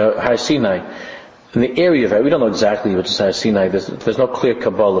by Har Sinai. In the area of it, we don't know exactly which is Har Sinai, there's no clear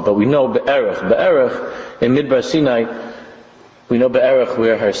Kabbalah, but we know Be'erach, in Midbar Sinai, we know Be'erach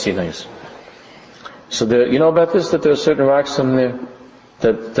where Har Sinai is. So you know about this, that there are certain rocks in there,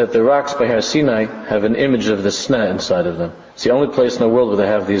 that the rocks by Har Sinai have an image of the Sneh inside of them. It's the only place in the world where they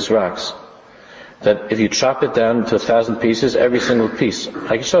have these rocks. That if you chop it down to 1,000 pieces, every single piece,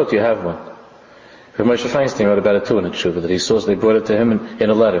 I can show it to you, I have one. Rav Moshe Feinstein wrote about it too in a tshuva, that he saw, they brought it to him in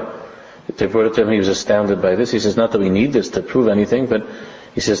a letter. They brought it to him, he was astounded by this. He says, not that we need this to prove anything, but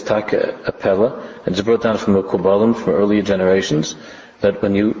he says, taka a pella, and it's brought down from the Kubbalim, from earlier generations, that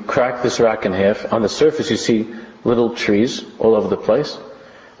when you crack this rock in half, on the surface you see little trees all over the place,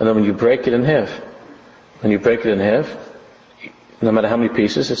 and then when you break it in half, no matter how many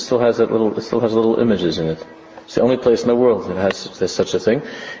pieces, it still has little images in it. It's the only place in the world that there's such a thing.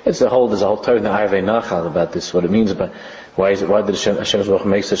 There's a whole Torah in the Arvei Nachal about this, what it means about why did Hashem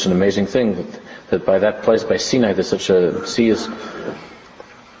make such an amazing thing that by that place, by Sinai, there's such a sea is,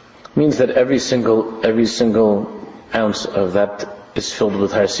 means that every single ounce of that is filled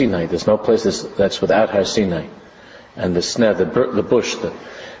with Har Sinai. There's no place that's without Har Sinai. And the sneh, the bush,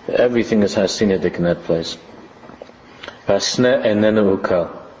 everything is Har Sinaitic in that place. And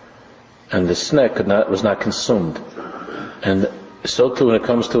the sneh was not consumed. And so too when it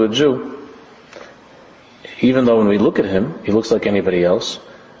comes to a Jew, even though when we look at him, he looks like anybody else,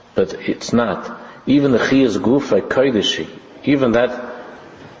 but it's not. Even the chiyas gufa kodeshi, even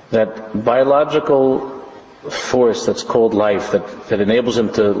that biological force that's called life, that enables him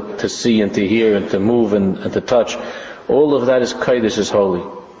to see and to hear and to move and to touch, all of that is kodesh, is holy.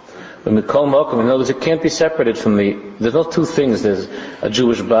 When we call Malkum, in other words, it can't be separated from there's no two things, there's a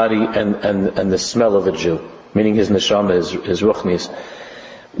Jewish body and the smell of a Jew, meaning his neshama, his ruchnis.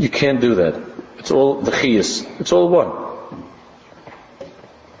 You can't do that. It's all the chiyas, it's all one.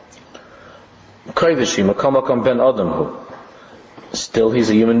 Kodeshi, Makam Makam ben Adamhu. Still, he's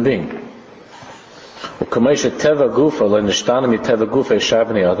a human being. In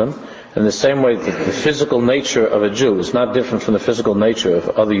the same way that the physical nature of a Jew is not different from the physical nature of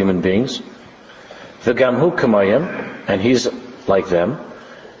other human beings, and he's like them.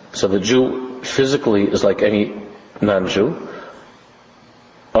 So the Jew physically is like any non-Jew.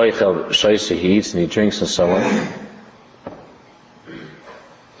 He eats and he drinks and so on.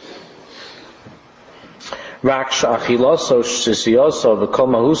 But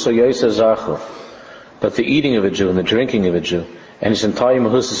the eating of a Jew and the drinking of a Jew and his entire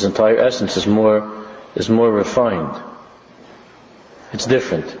mahus, his entire essence is more refined. It's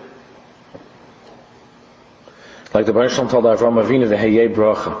different. Like the Baruch Shalom told Avraham Avinu, "V'heyeh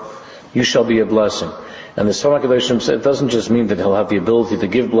bracha," you shall be a blessing. And the Sfar HaKadoshim said it doesn't just mean that he'll have the ability to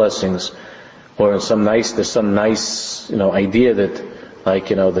give blessings, or there's some nice idea that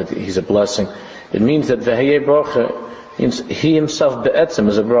that he's a blessing. It means that v'heyeh bracha means he himself be'etzem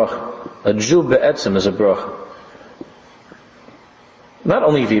is a bracha. A Jew be'etzem is a bracha. Not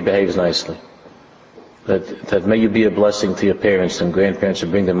only if he behaves nicely, that may you be a blessing to your parents and grandparents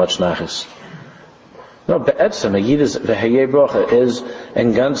and bring them much nachas. No, be'etzem, a yid is v'hayei bracha, is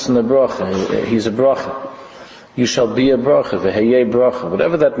en ganzen a bracha, he's a bracha. You shall be a bracha, v'hayei bracha,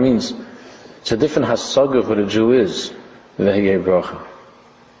 whatever that means. It's a different hasag of what a Jew is, v'hayei bracha.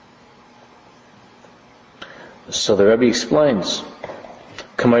 So the Rebbe explains,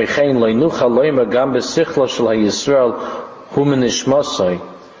 K'maychein lo'ynucha lo'yma gam b'sichla shel ha'Yisrael hu min nishmasai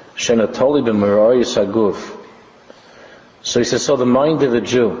shenatoli b'merayis haguf. So he says, so the mind of a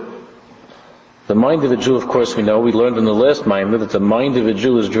Jew, of course we know, we learned in the last Maimon that the mind of a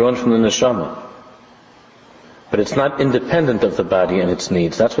Jew is drawn from the neshama. But it's not independent of the body and its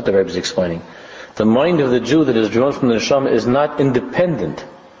needs. That's what the Rebbe is explaining. The mind of the Jew that is drawn from the neshama is not independent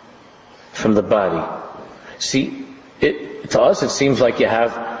from the body. See, to us it seems like you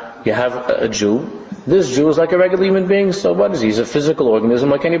have a Jew. This Jew is like a regular human being, so what is he? He's a physical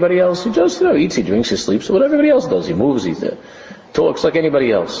organism like anybody else. He just eats, he drinks, he sleeps, what everybody else does. He moves, he talks like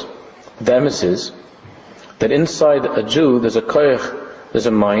anybody else. The emes is that inside a Jew there's a koyach, there's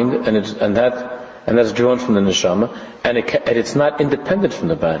a mind, and that's drawn from the neshama, and it's not independent from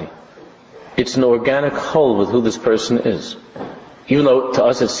the body. It's an organic whole with who this person is, even though to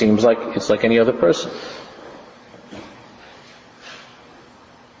us it seems like it's like any other person.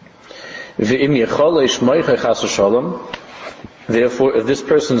 Therefore, if this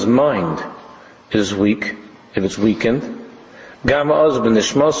person's mind is weak, if it's weakened, even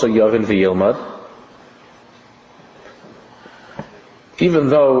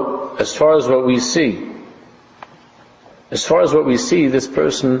though, as far as what we see, this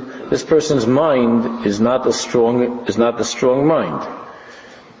person's mind is not a strong mind,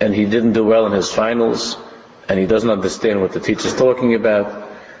 and he didn't do well in his finals, and he doesn't understand what the teacher's talking about.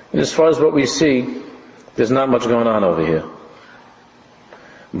 And as far as what we see, there's not much going on over here.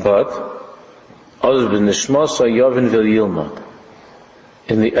 But in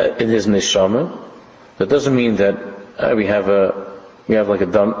his neshama, that doesn't mean that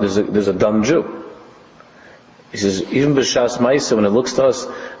there's a dumb Jew. He says even b'shas ma'isa,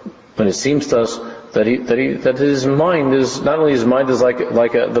 when it seems to us that his mind is not only his mind is like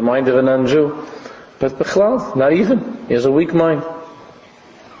the mind of a non-Jew, but b'chlal, not even. He has a weak mind.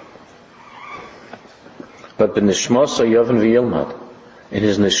 But b'nishmasa yavin v'yilmad, in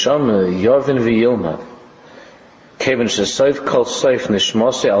his neshama yavin v'yilmad. Kevin shesoif kol soif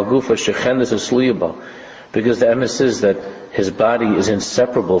nishmasa al gufa shechenes esliyaba, because the emes is that his body is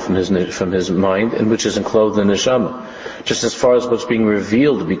inseparable from his mind, and which is enclosed in the neshama. Just as far as what's being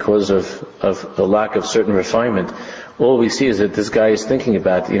revealed because of the lack of certain refinement, all we see is that this guy is thinking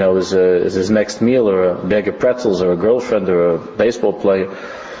about, is his next meal, or a bag of pretzels, or a girlfriend, or a baseball player,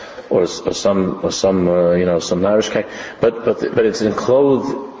 or some Irish guy. But it's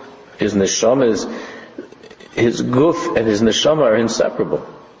enclosed. His neshama his guf and his neshama are inseparable.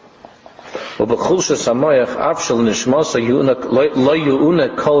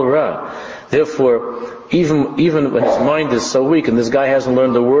 Therefore, even when his mind is so weak, and this guy hasn't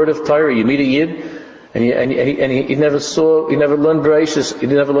learned the word of Torah, you meet a Yid, and he never learned Bereshis, he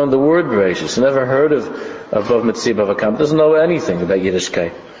never learned the word Bereshis, he never heard of Bav Mitzvah Bav Akam, doesn't know anything about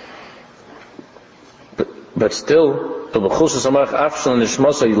Yiddishkeit. But still, that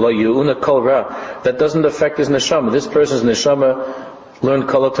doesn't affect his neshama. This person's neshama learned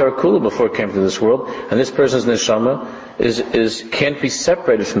Kol HaTorah Kula before it came to this world, and this person's neshama can't be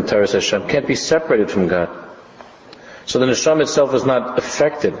separated from Torah Hashem, can't be separated from God. So the neshama itself is not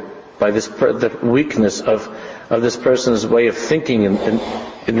affected by the weakness of this person's way of thinking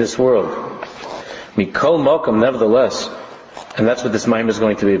in this world. Mikol Malkam, nevertheless, and that's what this Maimon is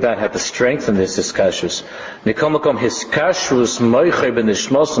going to be about, how to strengthen this hiskashrus. Mikol Malkam hiskashrus moichei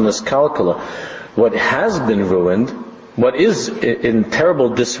b'nishmos u'neskalkala. What has been ruined, what is in terrible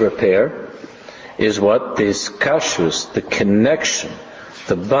disrepair, is what? The hiskashrus, the connection,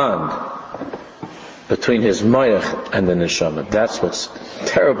 the bond between his moich and the neshama. That's what's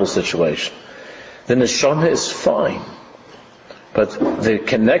terrible situation. The neshama is fine, but the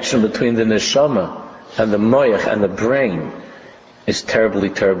connection between the neshama and the moich and the brain is terribly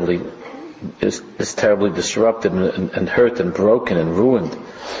disrupted and hurt and broken and ruined.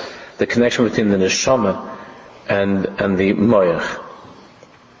 The connection between the neshama and the moich.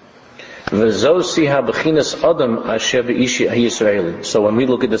 So when we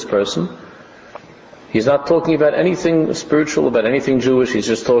look at this person, he's not talking about anything spiritual, about anything Jewish. He's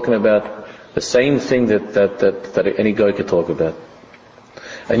just talking about the same thing that any guy could talk about.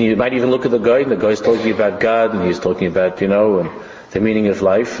 And you might even look at the guy, and the guy's talking about God, and he's talking about, and the meaning of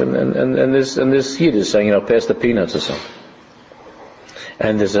life, and this Yid is saying, pass the peanuts or something.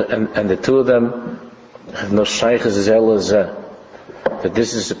 And the two of them No shaykhs zelazeh. That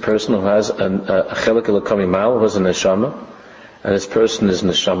this is a person who has a chelik elokami who has a neshama, and this person is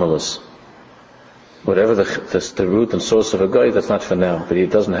neshamaless. Whatever the root and source of a guy, that's not for now, but he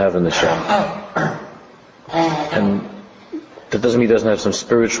doesn't have a neshama. And that doesn't mean he doesn't have some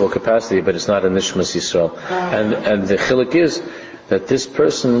spiritual capacity, but it's not a nishmas Yisrael. And the chilik is that this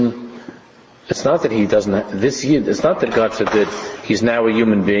person, it's not that he doesn't have, this yid, it's not that God forbid he's now a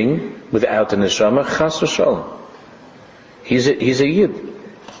human being without a neshama, chas v'shalom. He's a yid.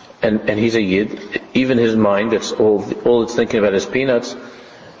 And he's a yid, even his mind, that's all it's thinking about is peanuts,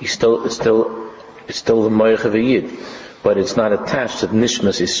 it's still the moich of a yid. But it's not attached to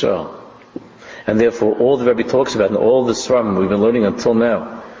nishmas Yisrael. And therefore, all the Rebbe talks about, and all the Sram we've been learning until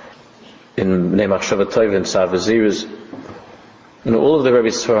now, in Bnei Machshava Tova and Savaziris, and all of the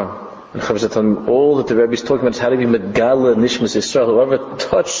Rebbe's Sram, and Chavzatam, all that the Rebbe is talking about is how to be Medgala Nishmas Yisrael. Whoever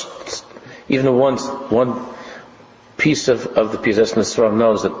touched even one piece of the Pizes Sram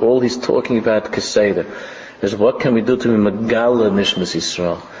knows that all he's talking about Keseda is what can we do to be Medgala Nishmas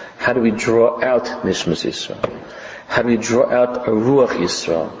Yisrael? How do we draw out Nishmas Yisrael? How do we draw out a Ruach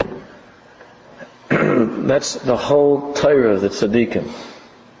Yisrael? That's the whole Torah of the Tzaddikim.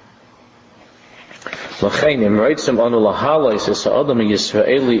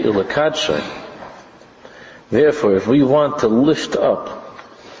 Therefore, if we want to lift up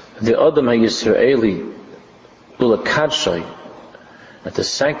the Adam HaYisraeli Ulakadshay, and to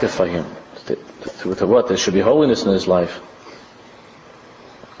sanctify him, to what? There should be holiness in his life.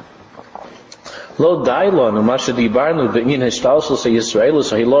 Lo dailon u'masha dibarnu be'in hishtalshel se Yisraelu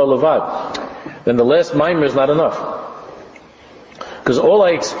so hilo levad. Then the last mimer is not enough. Because all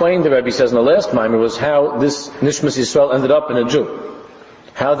I explained, the Rebbe says in the last mimer, was how this Nishmas Yisrael ended up in a Jew.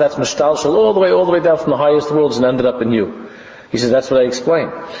 How that's mishtalshel all the way down from the highest worlds and ended up in you. He says, that's what I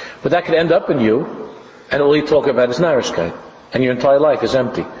explained. But that could end up in you, and all you talk about is narishkeit. And your entire life is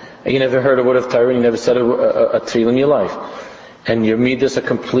empty. And you never heard a word of Torah, and you never said a tefillah in your life. And your midas are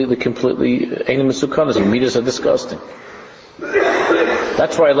completely, einim mesukanas. Your midas are disgusting.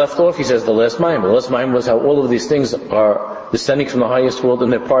 That's where I left off, he says, the last mime. The last mime was how all of these things are descending from the highest world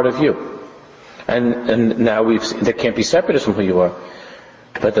and they're part of you. And now they can't be separated from who you are.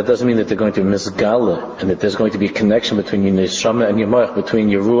 But that doesn't mean that they're going to misgala, and that there's going to be a connection between your neshama and your moach, between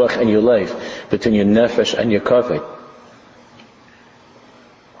your ruach and your life, between your nefesh and your kavod.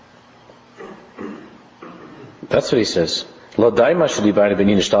 That's what he says. Lo daima sheli b'ayne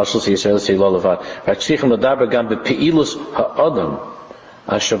b'nin ishtalshel se Yisrael se lo levad. V'atzrichim l'daber gam b'peilus ha'adam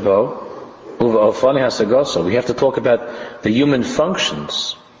ashabo u'v'ofani hasagoso. We have to talk about the human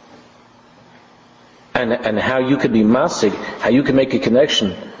functions and how you could be masig, how you can make a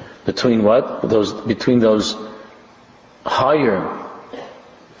connection between between those higher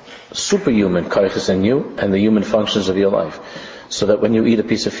superhuman kaiches in you and the human functions of your life, so that when you eat a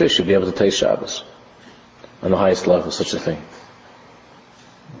piece of fish, you'll be able to taste Shabbos on the highest level, such a thing.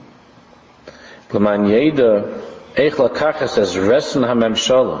 L'man yeda eich lakachas as resen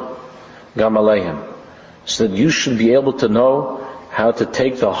hamemshala gam aleihim, so that you should be able to know how to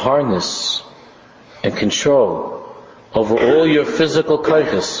take the harness and control over all your physical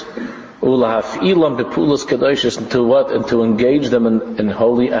kaiches, ulahafilam bepulas kedoshis, and to what? And to engage them in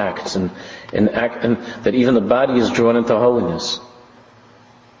holy acts, and that even the body is drawn into holiness.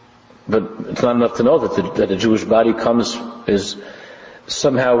 But it's not enough to know that a Jewish body is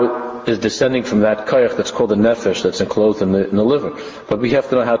descending from that koyach that's called the nefesh, that's enclosed in the liver. But we have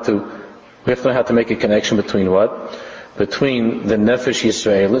to know how to make a connection between what? Between the nefesh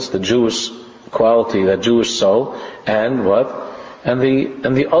Yisraelis, the Jewish quality, that Jewish soul, and what? And the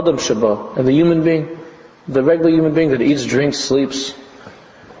Adam Shaba, and the human being, the regular human being that eats, drinks, sleeps.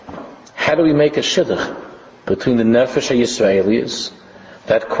 How do we make a shidduch between the nefesh Yisraelis,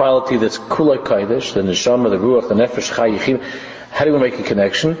 that quality that's kulay kaidish, the neshama, the ruach, the nefesh chayichim? How do we make a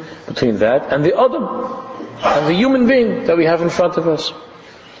connection between that and the Adam, and the human being that we have in front of us?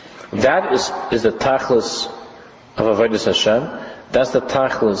 That is the tachlis of avodas Hashem. That's the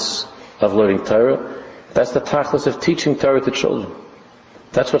tachlis of learning Torah. That's the tachlis of teaching Torah to children.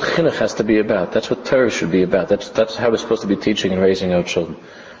 That's what chinuch has to be about. That's what Torah should be about. That's how we're supposed to be teaching and raising our children,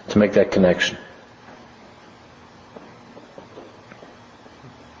 to make that connection.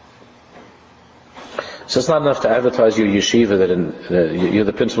 So it's not enough to advertise your yeshiva, that you're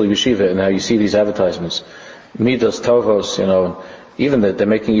the principal yeshiva, and how you see these advertisements. Midos Tovos, even that they're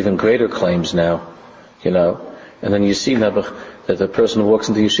making even greater claims now, And then you see Nebuch, that the person who walks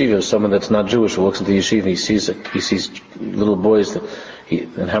into yeshiva is someone that's not Jewish who walks into yeshiva. He sees little boys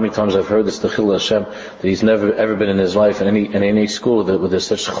and how many times I've heard this, the Chil Hashem, that he's never ever been in his life in any school where there's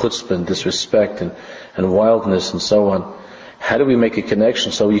such chutzpah and disrespect and wildness and so on. How do we make a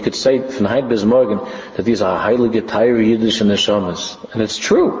connection? So you could say von Heid bis Morgen that these are heilige, teure Yiddish neshamas, and it's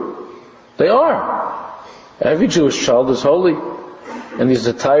true. They are. Every Jewish child is holy, and these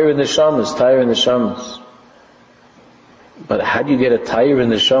are teure neshamas. But how do you get a teure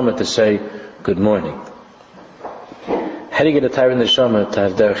neshama to say good morning? How do you get a teure neshama to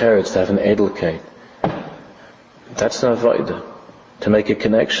have derech eretz, to have an edelkeit? That's not vaida. To make a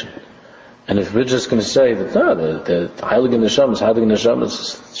connection. And if we're just going to say that, no, the heilige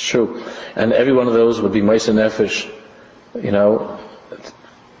neshamas, it's true. And every one of those would be Ma'aseh Nefesh,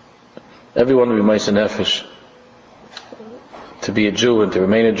 every one would be Ma'aseh Nefesh, to be a Jew and to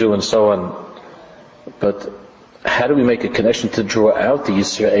remain a Jew and so on. But how do we make a connection to draw out the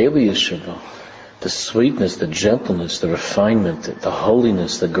Yisraeli Yeshiva? The sweetness, the gentleness, the refinement, the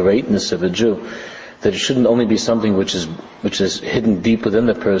holiness, the greatness of a Jew. That it shouldn't only be something which is hidden deep within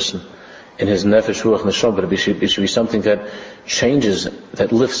the person, in his nefesh, ruach, neshama, but it should be something that changes,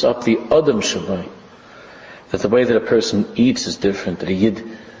 that lifts up the Adam Shabbai. That the way that a person eats is different. That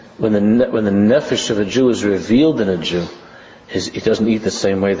when the nefesh of a Jew is revealed in a Jew, he doesn't eat the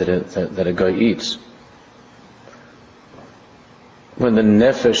same way that a guy eats. When the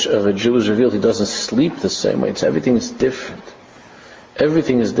nefesh of a Jew is revealed, he doesn't sleep the same way. Everything is different.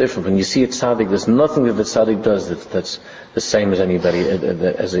 Everything is different. When you see a tzaddik, there's nothing that the tzaddik does that's the same as anybody,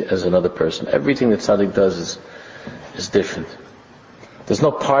 as another person. Everything that tzaddik does is different. There's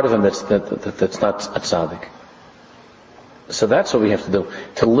no part of him that's not a tzaddik. So that's what we have to do.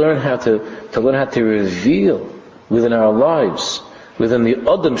 To learn how to reveal within our lives, within the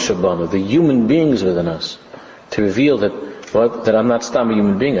Adam Shabana, the human beings within us, to reveal that I'm not stam a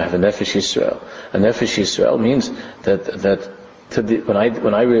human being, I have a Nefesh Yisrael. A Nefesh Yisrael means that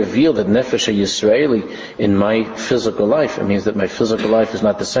when I reveal that Nefesh Yisraeli in my physical life, it means that my physical life is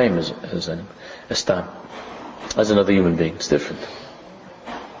not the same as stam, as another human being. It's different.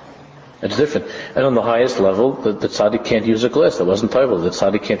 It's different. And on the highest level, the tzaddik can't use a glass. That wasn't table. The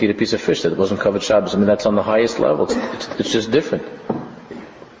tzaddik can't eat a piece of fish. That wasn't covered Shabbos. That's on the highest level. It's just different.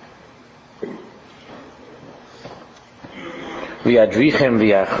 V'yadrichem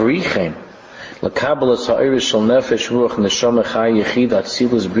v'yachrichem l'kabelas ha'irish shel nefesh ruach neshama chay yechid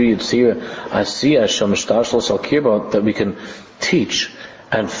atzilus bri yitzira asiyah shel mishtashlos al kirba, that we can teach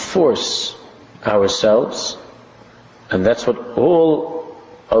and force ourselves, and that's what all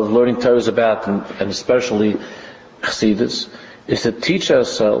of learning Torah is about, and especially Chassidus, is to teach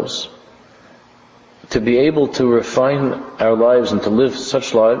ourselves to be able to refine our lives and to live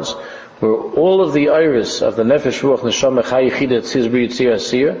such lives where all of the iris of the Nefesh, Ruach, Neshama, Chai, Yechidah, Tzilus, Bri, Yitzira,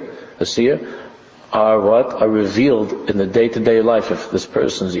 Asiyah, are revealed in the day-to-day life of this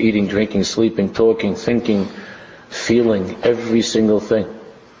person's eating, drinking, sleeping, talking, thinking, feeling, every single thing.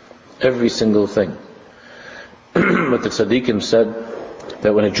 Every single thing. But the tzaddikim said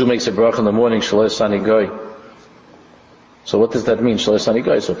that when a Jew makes a bracha in the morning, Shalei Sani Goy. So what does that mean, Shalei Sani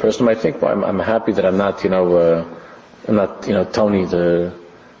Goy? So a person might think, well, I'm happy that I'm not, Tony the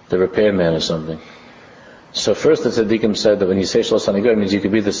repairman or something. So first the tzaddikim said that when you say Shalei Sani Goy, it means you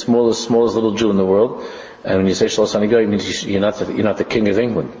could be the smallest little Jew in the world, and when you say Shalei Sani Goy, it means you're not the king of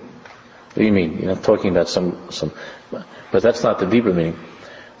England. What do you mean? You're not talking about some, but that's not the deeper meaning.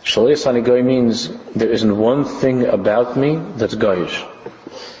 Shalei Sani Goy means there isn't one thing about me that's goyish.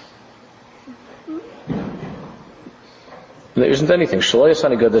 There isn't anything. Shalei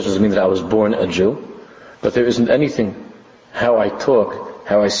Sani Goy doesn't mean that I was born a Jew, but there isn't anything. How I talk,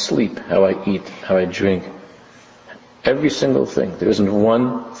 how I sleep, how I eat, how I drink, every single thing. There isn't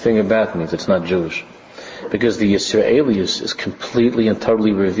one thing about me that's not Jewish, because the Yisraelius is completely and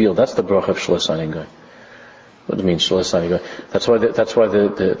totally revealed. That's the bracha of Shalei Sani Goy. What do you mean, Shalei Sani Goy? That's why the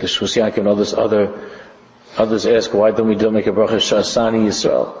Shvus Yaakov and others ask, why don't we make a bracha Shasani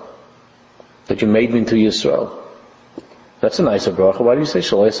Yisrael? That you made me into Yisrael. That's a nicer bracha. Why do you say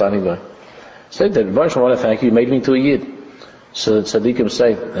Shalei Sani Goy? Say that, Baruch I want to thank you, you made me into a Yid. So the tzaddikim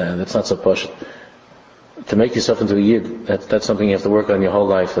say, that's not so posh. To make yourself into a Yid, that's something you have to work on your whole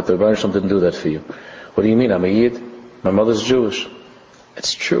life, that the Baruch didn't do that for you. What do you mean, I'm a Yid? My mother's Jewish.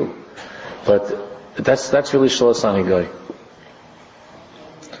 It's true. But that's really Shalei Sani Goy.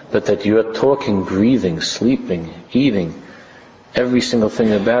 But that you're talking, breathing, sleeping, eating, every single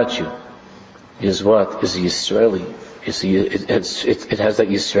thing about you is what? Is Yisraeli. It has that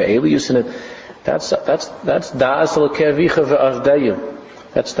Yisraelius in it. That's Da'as Elokei Avicha ve'avdeyu.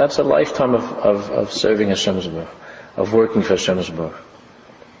 That's a lifetime of serving Hashem Yisborach, of working for Hashem Yisborach.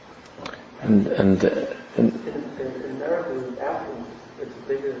 And in America, it's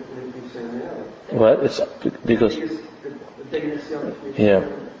bigger than you say now. What? It's because the biggest yeah.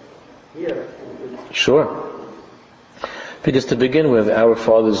 Here. Sure. Because to begin with, our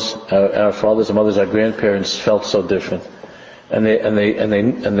fathers and mothers, our grandparents felt so different, and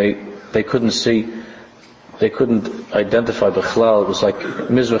they couldn't see, they couldn't identify Bechlal. It was like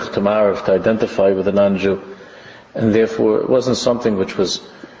Mizrach to Ma'ariv to identify with a non-Jew, and therefore it wasn't something which was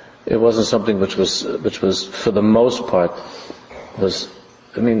for the most part was,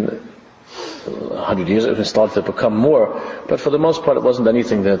 100 years it started to become more, but for the most part it wasn't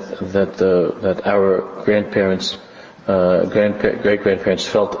anything that our grandparents, great-grandparents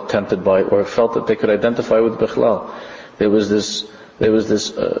felt tempted by or felt that they could identify with Bechlal. There was this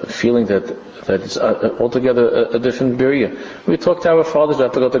feeling that it's altogether a different birya. We talked to our fathers. I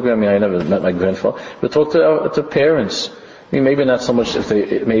have to go to grandma. I never met my grandfather. We talked to parents. Maybe not so much if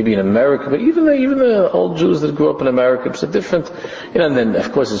they maybe in America, but even the old Jews that grew up in America, it's a different, and then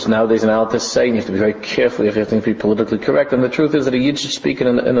of course it's nowadays an out to say, and you have to be very careful, you have to be politically correct, and the truth is that a Yid should speak in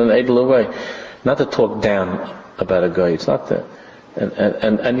an edel way, not to talk down about a guy. It's not that,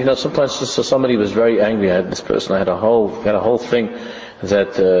 and sometimes so somebody was very angry. I had this person. I had a whole thing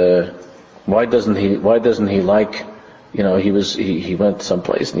that why doesn't he like. He went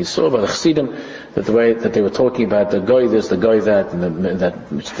someplace and he saw about the Chassidim that the way that they were talking about the guy this, the guy that, and that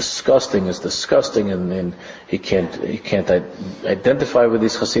it's disgusting, and he can't identify with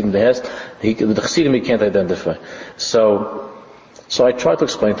these Chassidim. The Chassidim he can't identify. So I tried to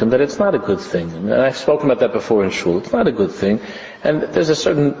explain to him that it's not a good thing. And I've spoken about that before in shul. It's not a good thing. And there's a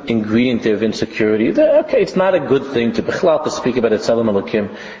certain ingredient of insecurity. Okay, it's not a good thing to speak about it Tzelem Elokim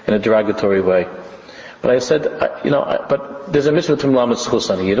in a derogatory way. But I said, but there's a mitzvah to Lamed Schus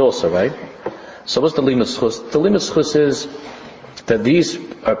on Yid also, right? So what's the Limud Schus? The Limud Schus is that these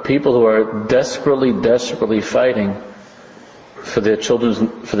are people who are desperately fighting for their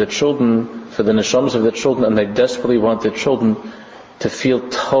children, for the neshamas of their children, and they desperately want their children to feel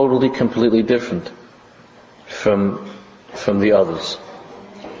totally, completely different from the others.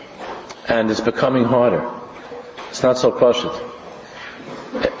 And it's becoming harder. It's not so pashut.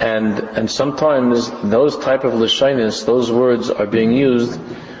 And sometimes those type of lishonos, those words are being used,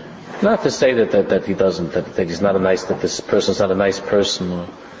 not to say that he doesn't, that he's not that this person's not a nice person,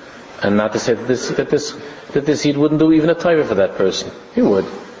 and not to say that this Yid wouldn't do even a taiva for that person. He would.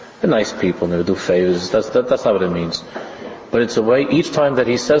 They're nice people, and they would do favors. That's not what it means. But it's a way, each time that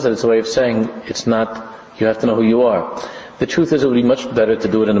he says it, it's a way of saying, it's not, you have to know who you are. The truth is, it would be much better to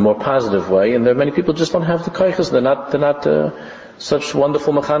do it in a more positive way, and there are many people who just don't have the kaiches. They're not such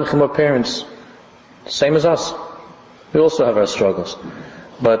wonderful mechanchim or parents. Same as us. We also have our struggles.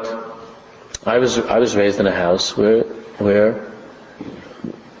 But I was raised in a house where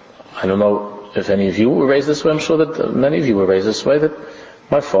I don't know if any of you were raised this way. I'm sure that many of you were raised this way. That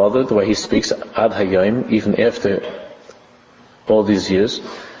my father, the way he speaks ad hayom, even after all these years,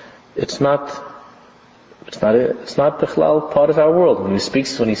 it's not bechlal part of our world. When he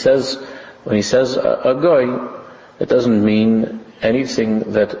says a goy, it doesn't mean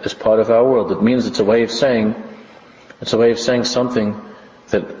anything that is part of our world. It means it's a way of saying something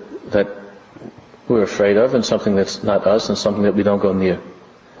that we're afraid of, and something that's not us, and something that we don't go near.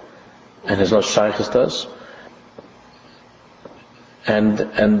 And there's no shaykhs to us. And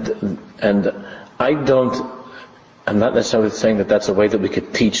I'm not necessarily saying that that's a way that we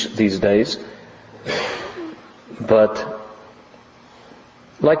could teach these days, but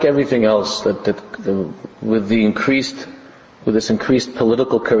like everything else, with this increased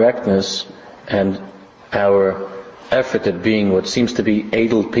political correctness and our effort at being what seems to be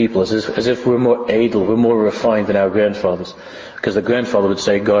edel people, as if we're more edel, we're more refined than our grandfathers, because the grandfather would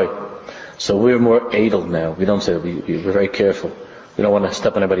say goy, so we're more edel now. We don't say that. We're very careful. We don't want to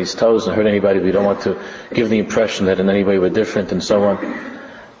step on anybody's toes and hurt anybody. We don't want to give the impression that in any way we're different and so on.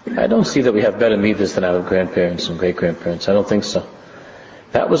 I don't see that we have better midas than our grandparents and great-grandparents. I don't think so.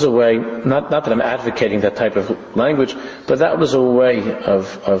 That was a way, not that I'm advocating that type of language, but that was a way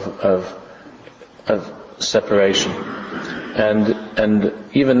of separation. And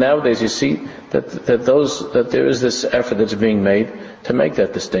even nowadays you see that there is this effort that's being made to make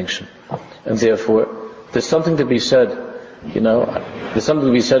that distinction. And therefore, there's something to be said, there's something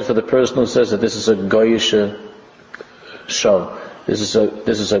to be said for the person who says that this is a goyish show. This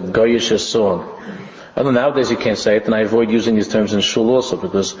is a goyish song. I don't know, nowadays you can't say it, and I avoid using these terms in shul also,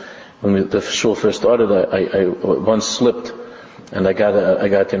 because when the shul first started, I once slipped, and I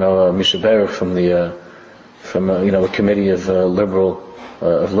got Misha Baruch from a committee of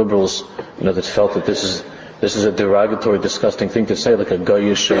liberals, that felt that this is a derogatory, disgusting thing to say, like a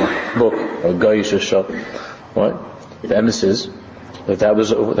goyish book or a goyish show. Right? The emphasis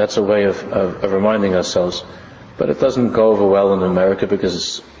that's a way of reminding ourselves, but it doesn't go over well in America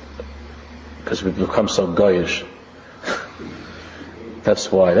because we've become so goyish.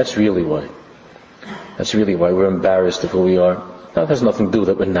 That's why. That's really why. That's really why we're embarrassed of who we are. That has nothing to do with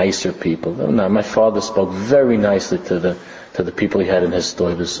that we're nicer people. No, my father spoke very nicely to the people he had in his store.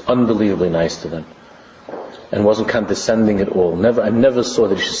 He was unbelievably nice to them, and wasn't condescending at all. I never saw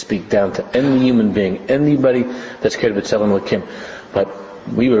that he should speak down to any human being, anybody that's cared about telling like him. But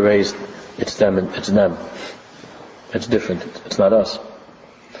we were raised, it's them and it's them. It's different. It's not us.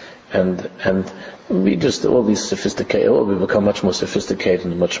 And we just all these sophisticated. We become much more sophisticated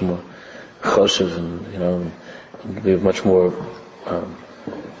and much more choshev, and we're much more.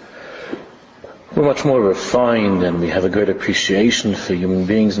 We're much more refined, and we have a great appreciation for human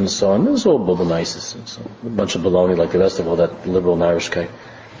beings and so on. It's all Bubamaisis. It's a bunch of baloney like the rest of all that liberal and Irish guy.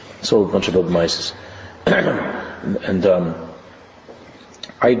 It's all a bunch of Bubamaisis. And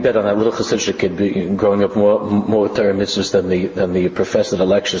I bet on that little Hasidic kid growing up more Torah mitzvahs than the professor that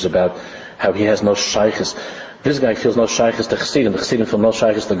lectures about how he has no shaykhs. This guy feels no shaykhs to Chassidim. The Chassidim feel no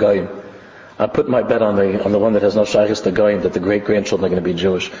shaykhs to Goyim. I put my bet on the one that has no shaykhs to Goyim, that the great-grandchildren are going to be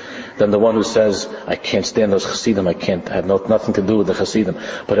Jewish, than the one who says, I can't stand those Chassidim, I have nothing to do with the Chassidim.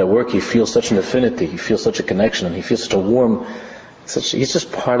 But at work he feels such an affinity, he feels such a connection, and he feels such a warm, he's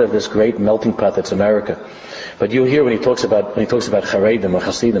just part of this great melting pot that's America. But you hear when he talks about Charedim or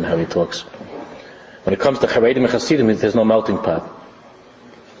Chassidim, how he talks. When it comes to Charedim and Chassidim, there's no melting pot.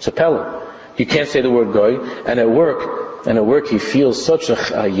 It's a pella. You can't say the word Goy, and at work he feels such a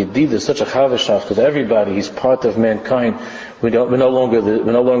yedida, such a chavashach with everybody. He's part of mankind. We're no longer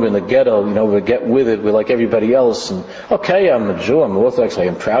in the ghetto. We get with it. We're like everybody else. And okay, I'm a Jew. I'm Orthodox. I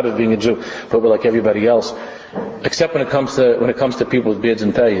am proud of being a Jew. But we're like everybody else, except when it comes to people with beards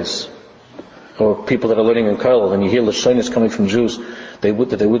and payas, or people that are learning in Kollel, and you hear lashonis coming from Jews. They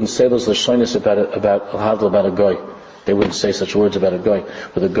wouldn't say those lashonis about a Goy. They wouldn't say such words about a guy.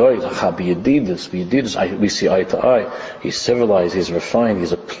 With a guy, we see eye to eye. He's civilized, he's refined,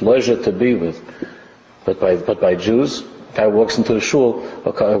 he's a pleasure to be with. But by Jews, a guy walks into a shul,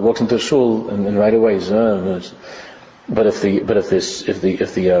 and right away he's. But if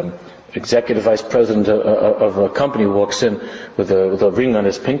the executive vice president of a company walks in with a ring on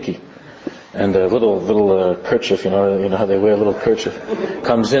his pinky, and a little kerchief, you know how they wear a little kerchief,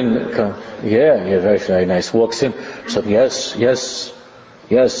 comes in, very, very nice, walks in, so yes,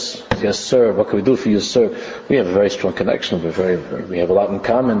 sir, what can we do for you, sir? We have a very strong connection, we have a lot in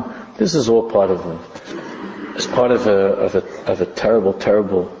common. This is all part of a terrible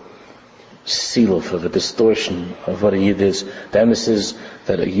siluf, of a distortion of what a Yid is. The emphasis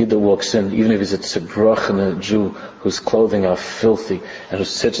that a Yid walks in, even if he's a tzebrach and a Jew whose clothing are filthy and whose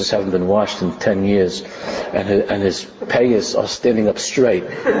tzitzis haven't been washed in 10 years, and his payas are standing up straight,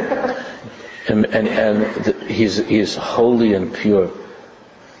 and he's holy and pure,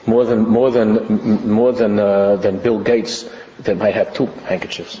 more than Bill Gates that might have 2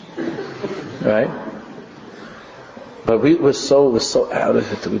 handkerchiefs, right? But we're so out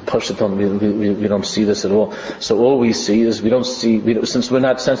of it that we push it on. We don't see this at all. So all we see is since we're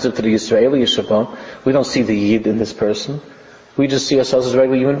not sensitive to the Israeli Shabbat, we don't see the Yid in this person. We just see ourselves as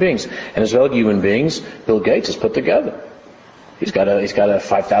regular human beings. And as regular human beings, Bill Gates is put together. He's got a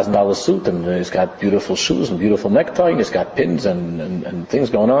 $5,000 suit, and he's got beautiful shoes and beautiful necktie, and he's got pins and things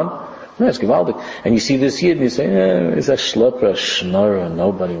going on. No, it's gewaldig. And you see this Yid, and you say, he's a schlepper, a schnorrer,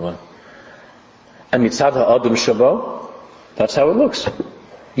 nobody wants. And mitzad ha'adam shabo, that's how it looks.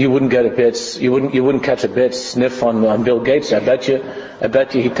 You wouldn't catch a bad sniff on Bill Gates. I bet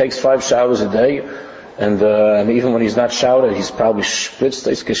you he takes 5 showers a day, and even when he's not showered, he's probably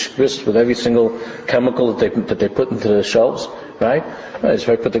spritzed with every single chemical that they put into the shelves, right? It's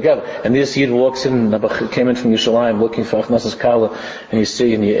very put together. And this Yid walks in, came in from Yerushalayim looking for Achnasas Kala, and you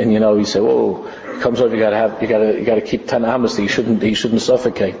see, and you say, whoa, he comes over, you gotta keep 10 amos, he shouldn't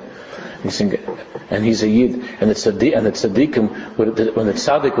suffocate. And he's a Yid, and the tzaddikim, when the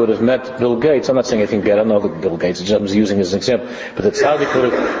tzaddik would have met Bill Gates, I'm not saying anything bad, I don't know Bill Gates, I'm just using as an example, but the tzaddik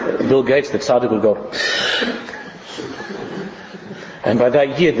would go, and by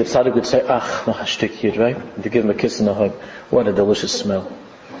that Yid, the tzaddik would say, shtik Yid, right? And to give him a kiss and a hug. What a delicious smell.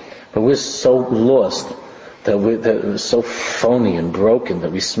 But we're so lost, that we're so phony and broken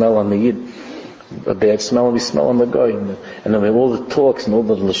that we smell on the Yid a bad smell, and we smell on the guy, and then we have all the talks and all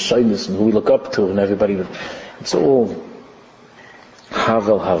the lashonis and who we look up to, and everybody. It's all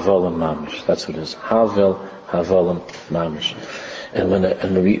Havel Havolim Mamish. That's what it is. Havel Havolim Mamish. And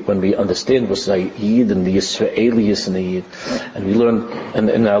when we understand what's the Yid and the Yisraelis and the Yid, and we learn, and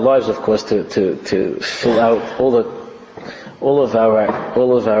in our lives, of course, to fill out all of our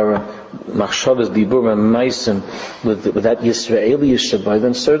machshavas, dibur, and maisim with that Yisraeli Shabbat,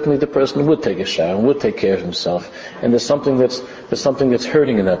 then certainly the person would take a shower and would take care of himself. And there's something that's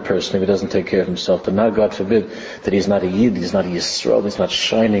hurting in that person if he doesn't take care of himself. But now, God forbid, that he's not a Yid, he's not a Yisrael, he's not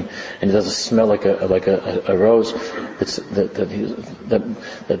shining, and he doesn't smell like a rose.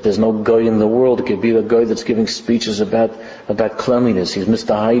 That there's no guy in the world. It could be the guy that's giving speeches about cleanliness. He's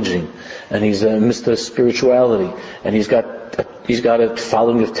Mr. Hygiene, and he's Mr. Spirituality, and he's got a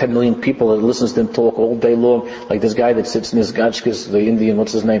following of 10 million people that listens to him talk all day long, like this guy that sits in his Gachkas, the Indian,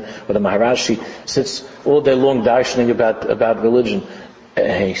 what's his name, or the Maharashi, sits all day long darshaning about religion.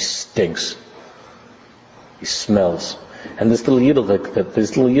 He stinks. He smells. And this little yidel that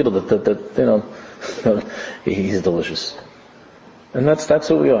he's delicious. And that's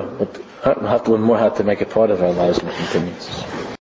who we are. But we'll have to learn more how to make it part of our lives and continue.